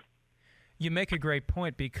not to. You make a great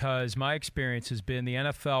point, because my experience has been the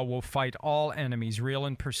NFL will fight all enemies, real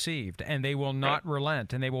and perceived, and they will not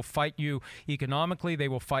relent. And they will fight you economically. They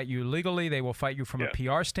will fight you legally. They will fight you from a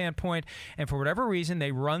PR standpoint. And for whatever reason,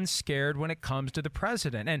 they run scared when it comes to the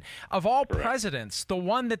president. And of all presidents, the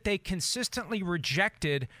one that they consistently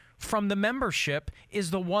rejected from the membership is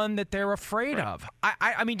the one that they're afraid of.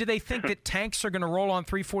 I mean, do they think that tanks are going to roll on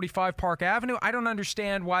 345 Park Avenue? I don't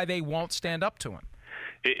understand why they won't stand up to him.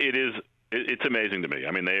 It's amazing to me.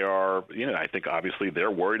 I mean, they are, I think obviously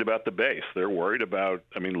they're worried about the base. They're worried about,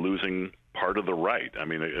 losing part of the right. I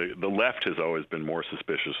mean, the left has always been more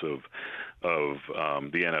suspicious of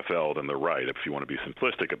the NFL than the right, if you want to be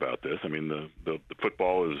simplistic about this. I mean, the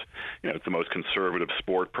football is, it's the most conservative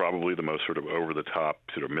sport, probably the most sort of over-the-top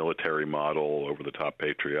sort of military model, over-the-top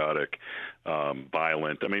patriotic,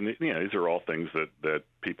 violent. I mean, these are all things that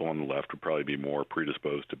people on the left would probably be more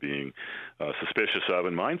predisposed to being suspicious of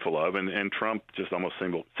and mindful of. And Trump just almost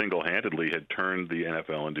single-handedly had turned the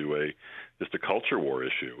NFL into just a culture war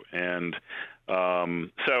issue. And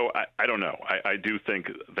so I don't know. I do think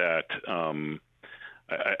that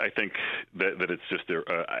I think that it's just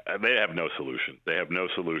they have no solution. They have no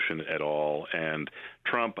solution at all. And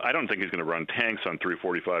Trump, I don't think he's going to run tanks on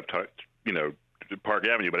 345, Park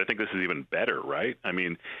Avenue, but I think this is even better, right? I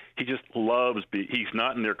mean, he just loves he's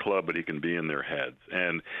not in their club, but he can be in their heads.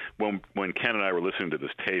 And when Ken and I were listening to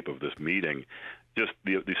this tape of this meeting, just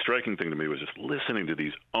the striking thing to me was just listening to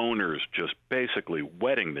these owners just basically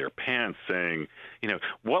wetting their pants, saying,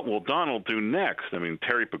 what will Donald do next? I mean,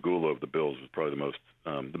 Terry Pagula of the Bills was probably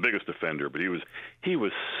the biggest offender, but he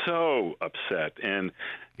was so upset. And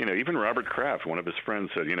even Robert Kraft, one of his friends,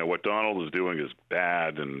 said, what Donald is doing is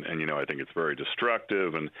bad, and I think it's very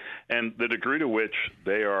destructive, and the degree to which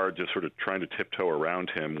they are just sort of trying to tiptoe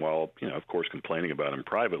around him while of course complaining about him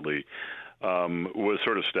privately. Was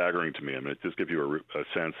sort of staggering to me. I mean, it just gives you a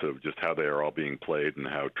sense of just how they are all being played and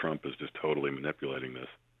how Trump is just totally manipulating this.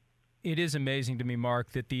 It is amazing to me,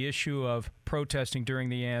 Mark, that the issue of protesting during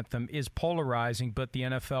the anthem is polarizing, but the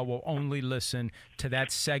NFL will only listen to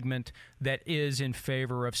that segment that is in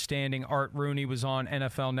favor of standing. Art Rooney was on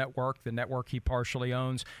NFL Network, the network he partially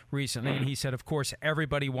owns, recently, and he said, of course,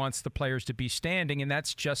 everybody wants the players to be standing, and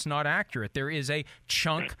that's just not accurate. There is a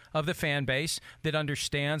chunk of the fan base that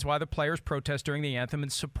understands why the players protest during the anthem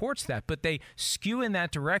and supports that, but they skew in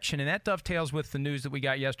that direction, and that dovetails with the news that we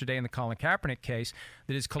got yesterday in the Colin Kaepernick case,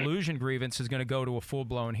 that his collusion grievance is going to go to a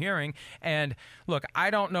full-blown hearing. And look, I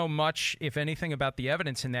don't know much, if anything, about the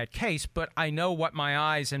evidence in that case, but I know what my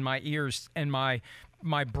eyes and my ears and my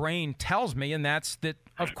brain tells me, and that's that,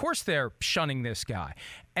 of course, they're shunning this guy.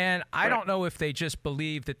 And I don't know if they just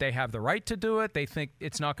believe that they have the right to do it. They think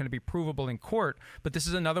it's not going to be provable in court. But this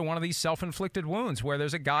is another one of these self-inflicted wounds where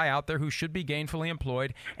there's a guy out there who should be gainfully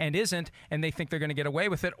employed and isn't, and they think they're going to get away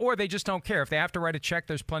with it, or they just don't care. If they have to write a check,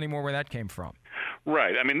 there's plenty more where that came from.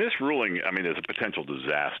 Right. I mean, this ruling, is a potential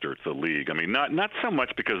disaster to the league. I mean, not so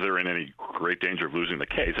much because they're in any great danger of losing the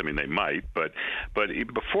case. I mean, they might, but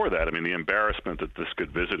before that, I mean, the embarrassment that this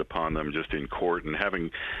could visit upon them just in court, and having,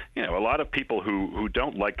 a lot of people who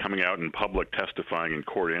don't like coming out in public, testifying in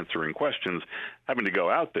court, answering questions, having to go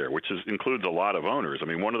out there, which includes a lot of owners. I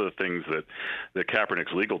mean, one of the things that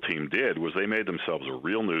Kaepernick's legal team did was they made themselves a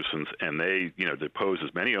real nuisance, and they, deposed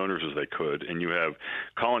as many owners as they could. And you have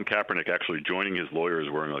Colin Kaepernick actually joining his lawyers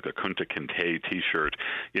wearing like a Kunta Kinte T-shirt,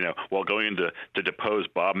 while going in to depose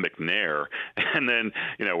Bob McNair, and then,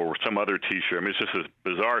 or some other T-shirt. I mean, it's just a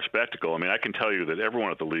bizarre spectacle. I mean, I can tell you that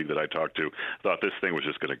everyone at the league that I talked to thought this thing was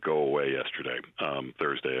just going to go away yesterday,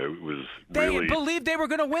 Thursday. It was really... They believed they were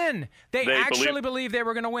going to win. They actually believed they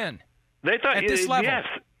were going to win. They thought at this level. Yes.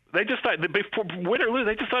 They just thought, before win or lose,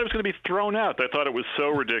 they just thought it was going to be thrown out. They thought it was so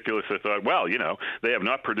ridiculous. They thought, well, they have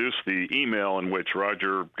not produced the email in which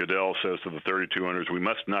Roger Goodell says to the 32 owners, we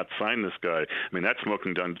must not sign this guy. I mean, that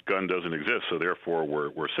smoking gun doesn't exist, so therefore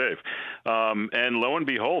we're safe. And lo and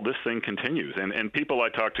behold, this thing continues. And people I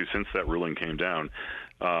talked to since that ruling came down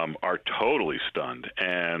are totally stunned.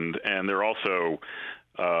 And they're also...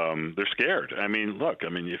 they're scared. I mean, look. I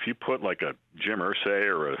mean, if you put like a Jim Irsay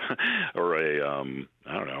or a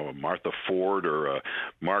I don't know, a Martha Ford or a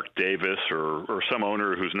Mark Davis or some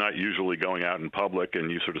owner who's not usually going out in public,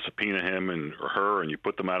 and you sort of subpoena him or her, and you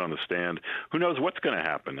put them out on the stand, who knows what's going to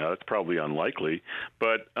happen? Now, that's probably unlikely.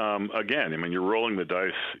 But again, I mean, you're rolling the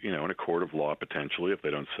dice, in a court of law potentially if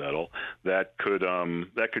they don't settle. That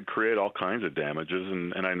could create all kinds of damages,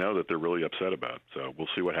 and I know that they're really upset about it. So we'll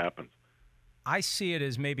see what happens. I see it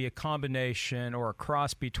as maybe a combination or a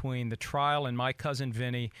cross between the trial in My Cousin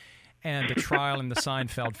Vinny and the trial in the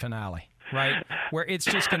Seinfeld finale, right? Where it's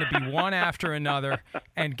just going to be one after another,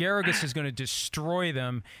 and Geragos is going to destroy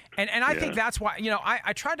them. And I think that's why,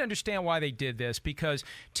 I tried to understand why they did this, because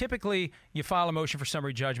typically you file a motion for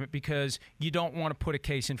summary judgment because you don't want to put a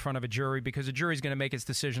case in front of a jury, because a jury is going to make its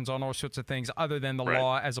decisions on all sorts of things other than the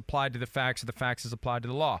law as applied to the facts, or the facts as applied to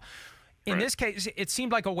the law. In this case, it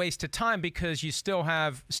seemed like a waste of time because you still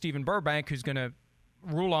have Stephen Burbank who's going to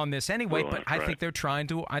rule on this anyway. But I think they're trying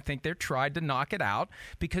to knock it out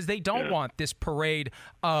because they don't want this parade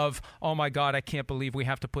of, oh my God, I can't believe we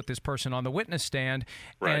have to put this person on the witness stand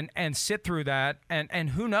and sit through that.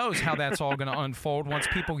 And who knows how that's all going to unfold once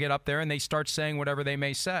people get up there and they start saying whatever they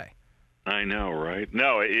may say. I know, right?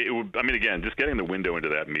 No, again, just getting the window into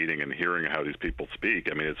that meeting and hearing how these people speak,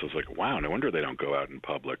 I mean, it's just like, wow, no wonder they don't go out in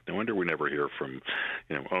public. No wonder we never hear from,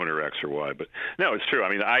 owner X or Y. But no, it's true. I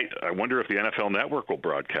mean, I wonder if the NFL Network will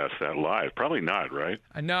broadcast that live. Probably not, right?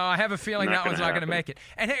 No, I have a feeling that one's not going to make it.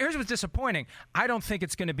 And here's what's disappointing. I don't think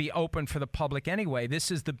it's going to be open for the public anyway.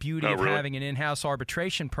 This is the beauty of having an in-house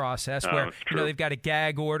arbitration process where, they've got a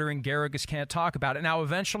gag order and Geragos can't talk about it. Now,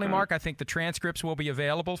 eventually, Mark, I think the transcripts will be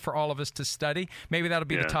available for all of us to study. Maybe that'll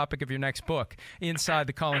be the topic of your next book, Inside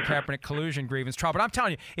the Colin Kaepernick Collusion Grievance Trial. But I'm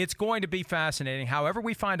telling you, it's going to be fascinating. However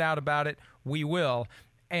we find out about it, we will.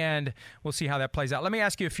 And we'll see how that plays out. Let me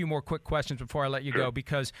ask you a few more quick questions before I let you go,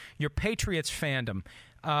 because your Patriots fandom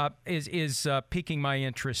is piquing my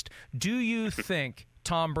interest. Do you think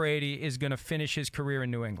Tom Brady is going to finish his career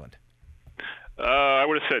in New England? I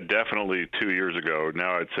would have said definitely 2 years ago.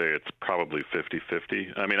 Now I'd say it's probably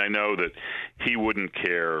 50-50. I mean, I know that he wouldn't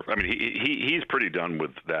care. I mean, he's pretty done with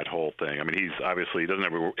that whole thing. I mean, he doesn't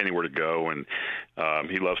have anywhere to go, and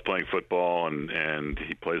he loves playing football, and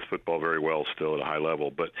he plays football very well still at a high level.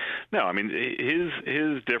 But no, I mean,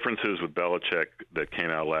 his differences with Belichick that came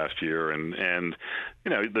out last year, and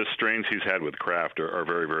the strains he's had with Kraft are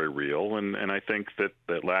very, very real. And I think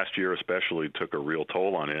that last year especially took a real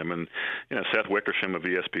toll on him. And Seth Wickersham of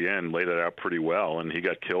ESPN laid it out pretty well, and he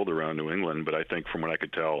got killed around New England. But I think from what I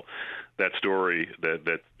could tell, that story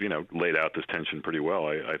that laid out this tension pretty well,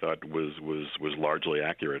 I thought was largely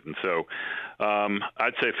accurate. And so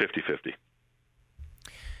I'd say 50-50.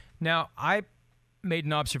 Now, I made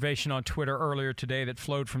an observation on Twitter earlier today that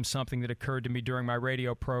flowed from something that occurred to me during my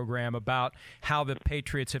radio program about how the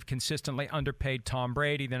Patriots have consistently underpaid Tom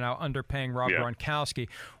Brady. They're now underpaying Rob Gronkowski.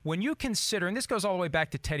 When you consider, and this goes all the way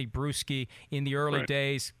back to Teddy Bruschi in the early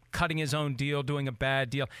days, cutting his own deal, doing a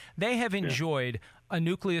bad deal, they have enjoyed a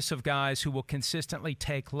nucleus of guys who will consistently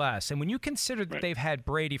take less. And when you consider that they've had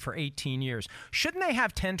Brady for 18 years, shouldn't they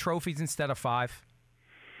have 10 trophies instead of 5?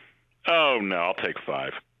 Oh, no, I'll take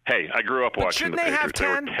 5. Hey, I grew up watching the Patriots. They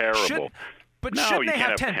were terrible. But no, shouldn't you they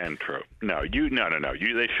can't have 10 trophies. No, no.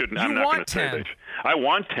 They shouldn't. You I'm not want going to say 10. I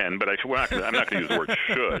want 10, but I'm not going to use the word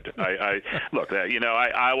should.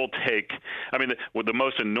 I will take. I mean, the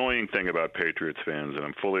most annoying thing about Patriots fans, and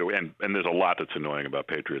I'm fully aware, and there's a lot that's annoying about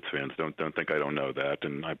Patriots fans. Don't think I don't know that,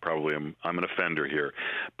 and I probably am. I'm an offender here,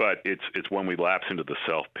 but it's when we lapse into the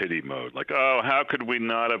self-pity mode, like, oh, how could we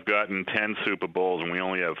not have gotten 10 Super Bowls and we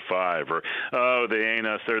only have 5, or oh, they ain't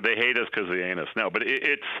us, or they hate us because they ain't us. No, but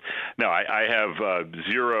I have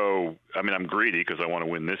zero. I mean, I'm greedy because I want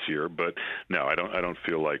to win this year, but no, I don't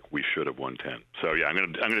feel like we should have won 10. So yeah, I'm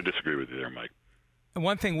going to disagree with you there, Mike.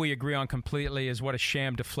 One thing we agree on completely is what a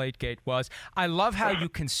sham Deflategate was. I love how you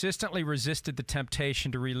consistently resisted the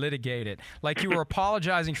temptation to relitigate it. Like you were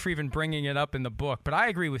apologizing for even bringing it up in the book. But I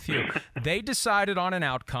agree with you. They decided on an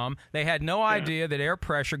outcome. They had no idea that air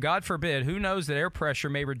pressure, God forbid, who knows that air pressure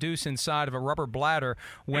may reduce inside of a rubber bladder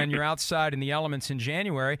when you're outside in the elements in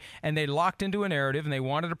January. And they locked into a narrative, and they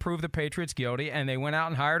wanted to prove the Patriots guilty. And they went out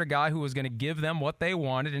and hired a guy who was going to give them what they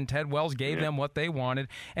wanted. And Ted Wells gave them what they wanted.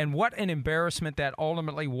 And what an embarrassment that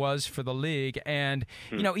ultimately was for the league. And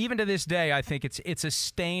even to this day, I think it's a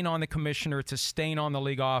stain on the commissioner, it's a stain on the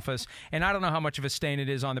league office, and I don't know how much of a stain it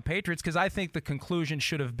is on the Patriots, because I think the conclusion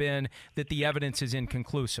should have been that the evidence is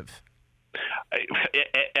inconclusive.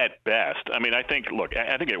 At best. I mean, I think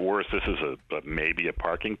at worst, this is maybe a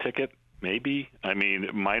parking ticket. Maybe. I mean,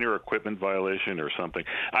 minor equipment violation or something.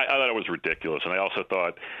 I thought it was ridiculous, and I also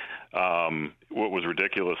thought what was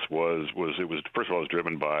ridiculous was it was, first of all, it was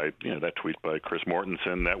driven by that tweet by Chris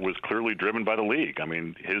Mortensen that was clearly driven by the league. I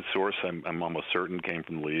mean, his source, I'm almost certain, came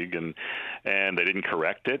from the league, and they didn't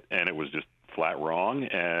correct it, and it was just flat wrong.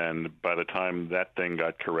 And by the time that thing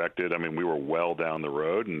got corrected, I mean, we were well down the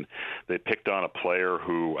road, and they picked on a player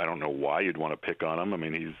who I don't know why you'd want to pick on him. I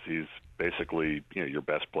mean, he's basically your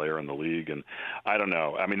best player in the league, and I don't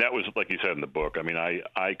know. I mean, that was, like you said in the book, I mean,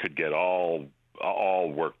 I could get all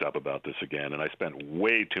worked up about this again, and I spent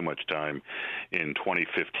way too much time in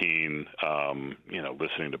 2015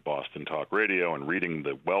 listening to Boston Talk Radio and reading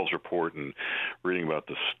the Wells report and reading about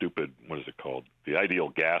the stupid, what is it called, the ideal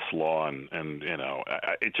gas law, and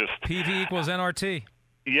it just PV equals NRT.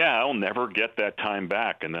 Yeah, I'll never get that time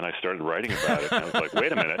back. And then I started writing about it. And I was like,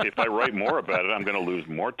 wait a minute, if I write more about it, I'm going to lose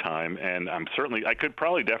more time. And I could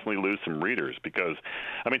probably definitely lose some readers because,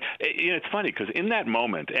 I mean, it's funny because in that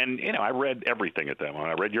moment, and, I read everything at that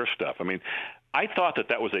moment. I read your stuff. I mean, I thought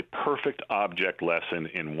that was a perfect object lesson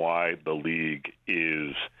in why the league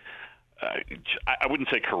is, I wouldn't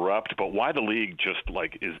say corrupt, but why the league just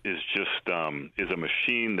is a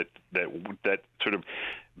machine that sort of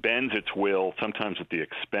bends its will, sometimes at the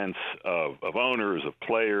expense of owners, of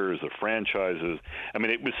players, of franchises. I mean,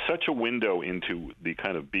 it was such a window into the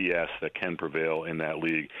kind of BS that can prevail in that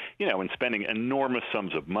league, and spending enormous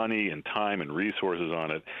sums of money and time and resources on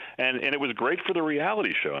it. And it was great for the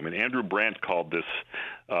reality show. I mean, Andrew Brandt called this,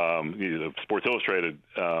 Sports Illustrated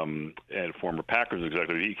and former Packers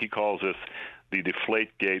executive, he calls this the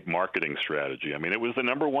Deflategate marketing strategy. I mean, it was the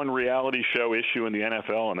number one reality show issue in the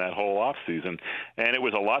NFL in that whole offseason, and it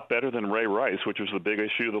was a lot better than Ray Rice, which was the big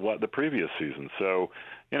issue the previous season. So,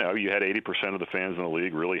 you had 80% of the fans in the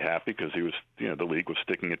league really happy because he was, the league was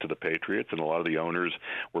sticking it to the Patriots, and a lot of the owners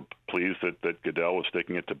were pleased that Goodell was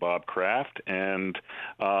sticking it to Bob Kraft, and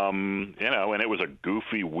and it was a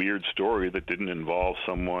goofy, weird story that didn't involve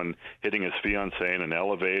someone hitting his fiancée in an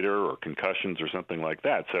elevator or concussions or something like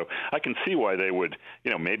that. So I can see why they would,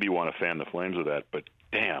 maybe want to fan the flames of that, but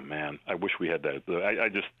damn, man, I wish we had that.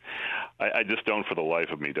 I just don't, for the life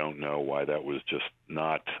of me, don't know why that was just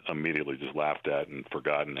not immediately just laughed at and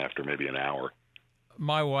forgotten after maybe an hour.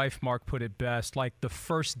 My wife, Mark, put it best. Like the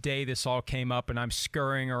first day this all came up and I'm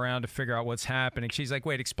scurrying around to figure out what's happening. She's like,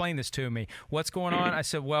 wait, explain this to me. What's going on? I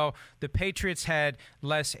said, well, the Patriots had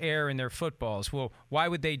less air in their footballs. Well, why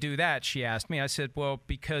would they do that? She asked me. I said, well,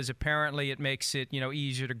 because apparently it makes it,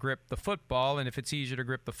 easier to grip the football. And if it's easier to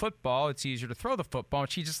grip the football, it's easier to throw the football. And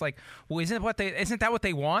she's just like, well, isn't that what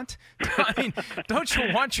they want? I mean, don't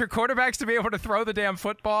you want your quarterbacks to be able to throw the damn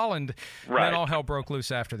football? And then all hell broke loose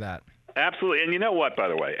after that. Absolutely. And you know what, by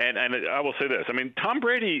the way, and I will say this. I mean, Tom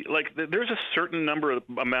Brady, there's a certain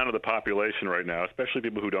amount of the population right now, especially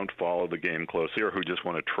people who don't follow the game closely or who just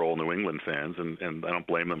want to troll New England fans, and I don't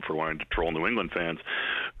blame them for wanting to troll New England fans,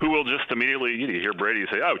 who will just immediately, you hear Brady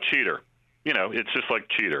say, oh, cheater. It's just like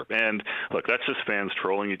cheater. And look, that's just fans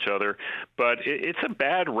trolling each other. But it's a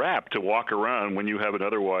bad rap to walk around when you have an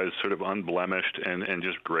otherwise sort of unblemished and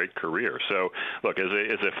just great career. So, look, as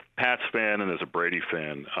a Pats fan and as a Brady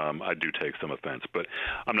fan, I do take some offense, but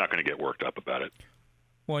I'm not going to get worked up about it.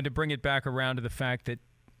 Well, and to bring it back around to the fact that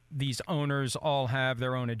these owners all have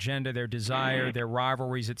their own agenda, their desire, their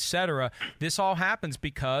rivalries, etc. This all happens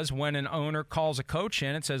because when an owner calls a coach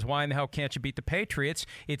in and says, why in the hell can't you beat the Patriots?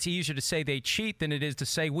 It's easier to say they cheat than it is to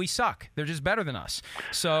say we suck. They're just better than us.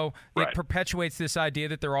 So it perpetuates this idea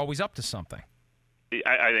that they're always up to something.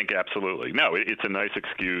 I think absolutely. No, it's a nice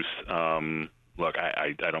excuse. Look,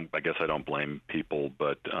 I guess I don't blame people,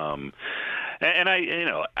 but and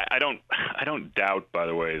I don't doubt, by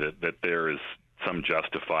the way, that there is some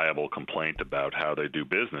justifiable complaint about how they do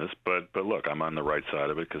business, but look, I'm on the right side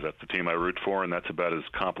of it because that's the team I root for, and that's about as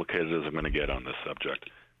complicated as I'm going to get on this subject.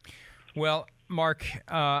 Well, Mark,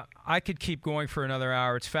 I could keep going for another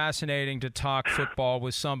hour. It's fascinating to talk football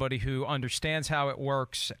with somebody who understands how it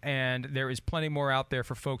works, and there is plenty more out there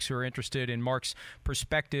for folks who are interested in Mark's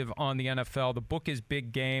perspective on the NFL. The book is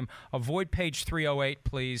Big Game. Avoid page 308,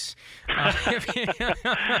 please. Are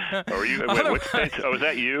you? Wait, what page? Oh, is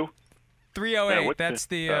that you? 308.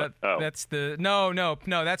 Yeah, that's the no.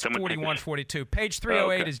 That's 4142. Page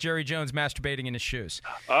 308 is Jerry Jones masturbating in his shoes.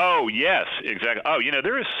 Oh yes, exactly. Oh,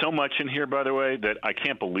 there is so much in here, by the way, that I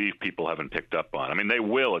can't believe people haven't picked up on. I mean, they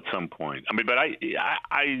will at some point. I mean, but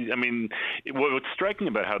I mean, what's striking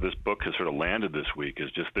about how this book has sort of landed this week is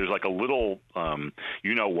just there's like a little,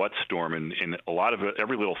 what storm in a lot of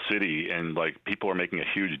every little city, and like people are making a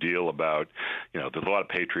huge deal about, there's a lot of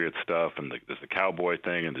Patriot stuff, and there's the cowboy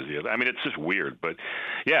thing, and there's the other. I mean, it's just weird, but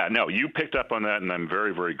yeah, no, you picked up on that, and I'm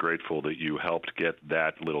very, very grateful that you helped get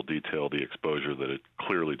that little detail the exposure that it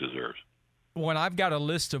clearly deserves. When I've got a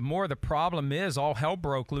list of more, the problem is all hell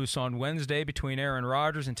broke loose on Wednesday between Aaron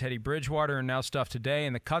Rodgers and Teddy Bridgewater, and now stuff today,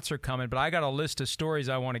 and the cuts are coming. But I got a list of stories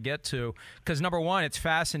I want to get to because, number one, it's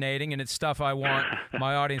fascinating, and it's stuff I want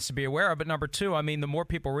my audience to be aware of. But number two, I mean, the more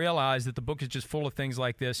people realize that the book is just full of things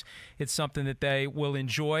like this, it's something that they will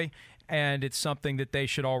enjoy, and it's something that they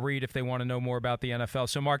should all read if they want to know more about the NFL.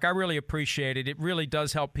 So, Mark, I really appreciate it. It really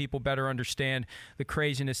does help people better understand the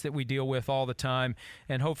craziness that we deal with all the time,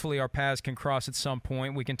 and hopefully our paths can cross at some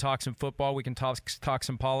point. We can talk some football. We can talk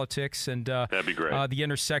some politics, and that'd be great. The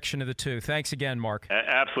intersection of the two. Thanks again, Mark.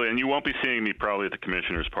 Absolutely, and you won't be seeing me probably at the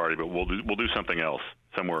commissioner's party, but we'll do something else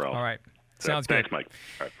somewhere else. All right. Sounds good. Thanks, Mike.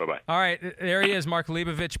 All right, bye-bye. All right, there he is, Mark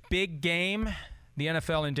Leibovich. Big Game. The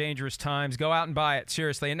NFL in Dangerous Times. Go out and buy it,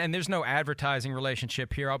 seriously. And there's no advertising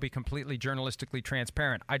relationship here. I'll be completely journalistically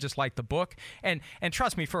transparent. I just like the book. And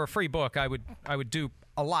trust me, for a free book, I would do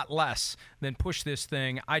a lot less than push this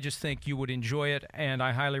thing. I just think you would enjoy it, and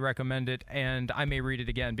I highly recommend it. And I may read it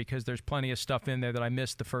again because there's plenty of stuff in there that I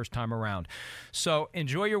missed the first time around. So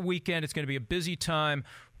enjoy your weekend. It's going to be a busy time.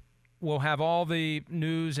 We'll have all the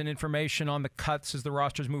news and information on the cuts as the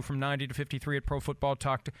rosters move from 90 to 53 at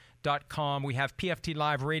ProFootballTalk.com. We have PFT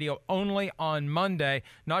Live Radio only on Monday.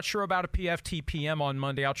 Not sure about a PFT PM on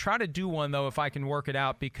Monday. I'll try to do one, though, if I can work it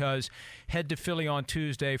out, because head to Philly on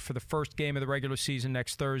Tuesday for the first game of the regular season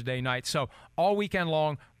next Thursday night. So all weekend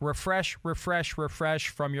long, refresh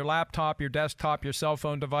from your laptop, your desktop, your cell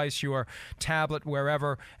phone device, your tablet,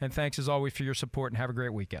 wherever. And thanks, as always, for your support, and have a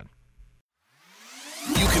great weekend.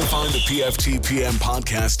 You can find the PFT PM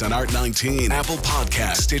podcast on Art19, Apple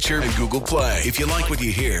Podcasts, Stitcher, and Google Play. If you like what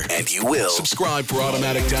you hear, and you will, subscribe for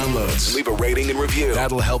automatic downloads. Leave a rating and review.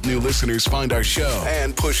 That'll help new listeners find our show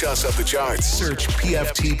and push us up the charts. Search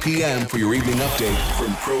PFT PM for your evening update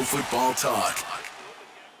from Pro Football Talk.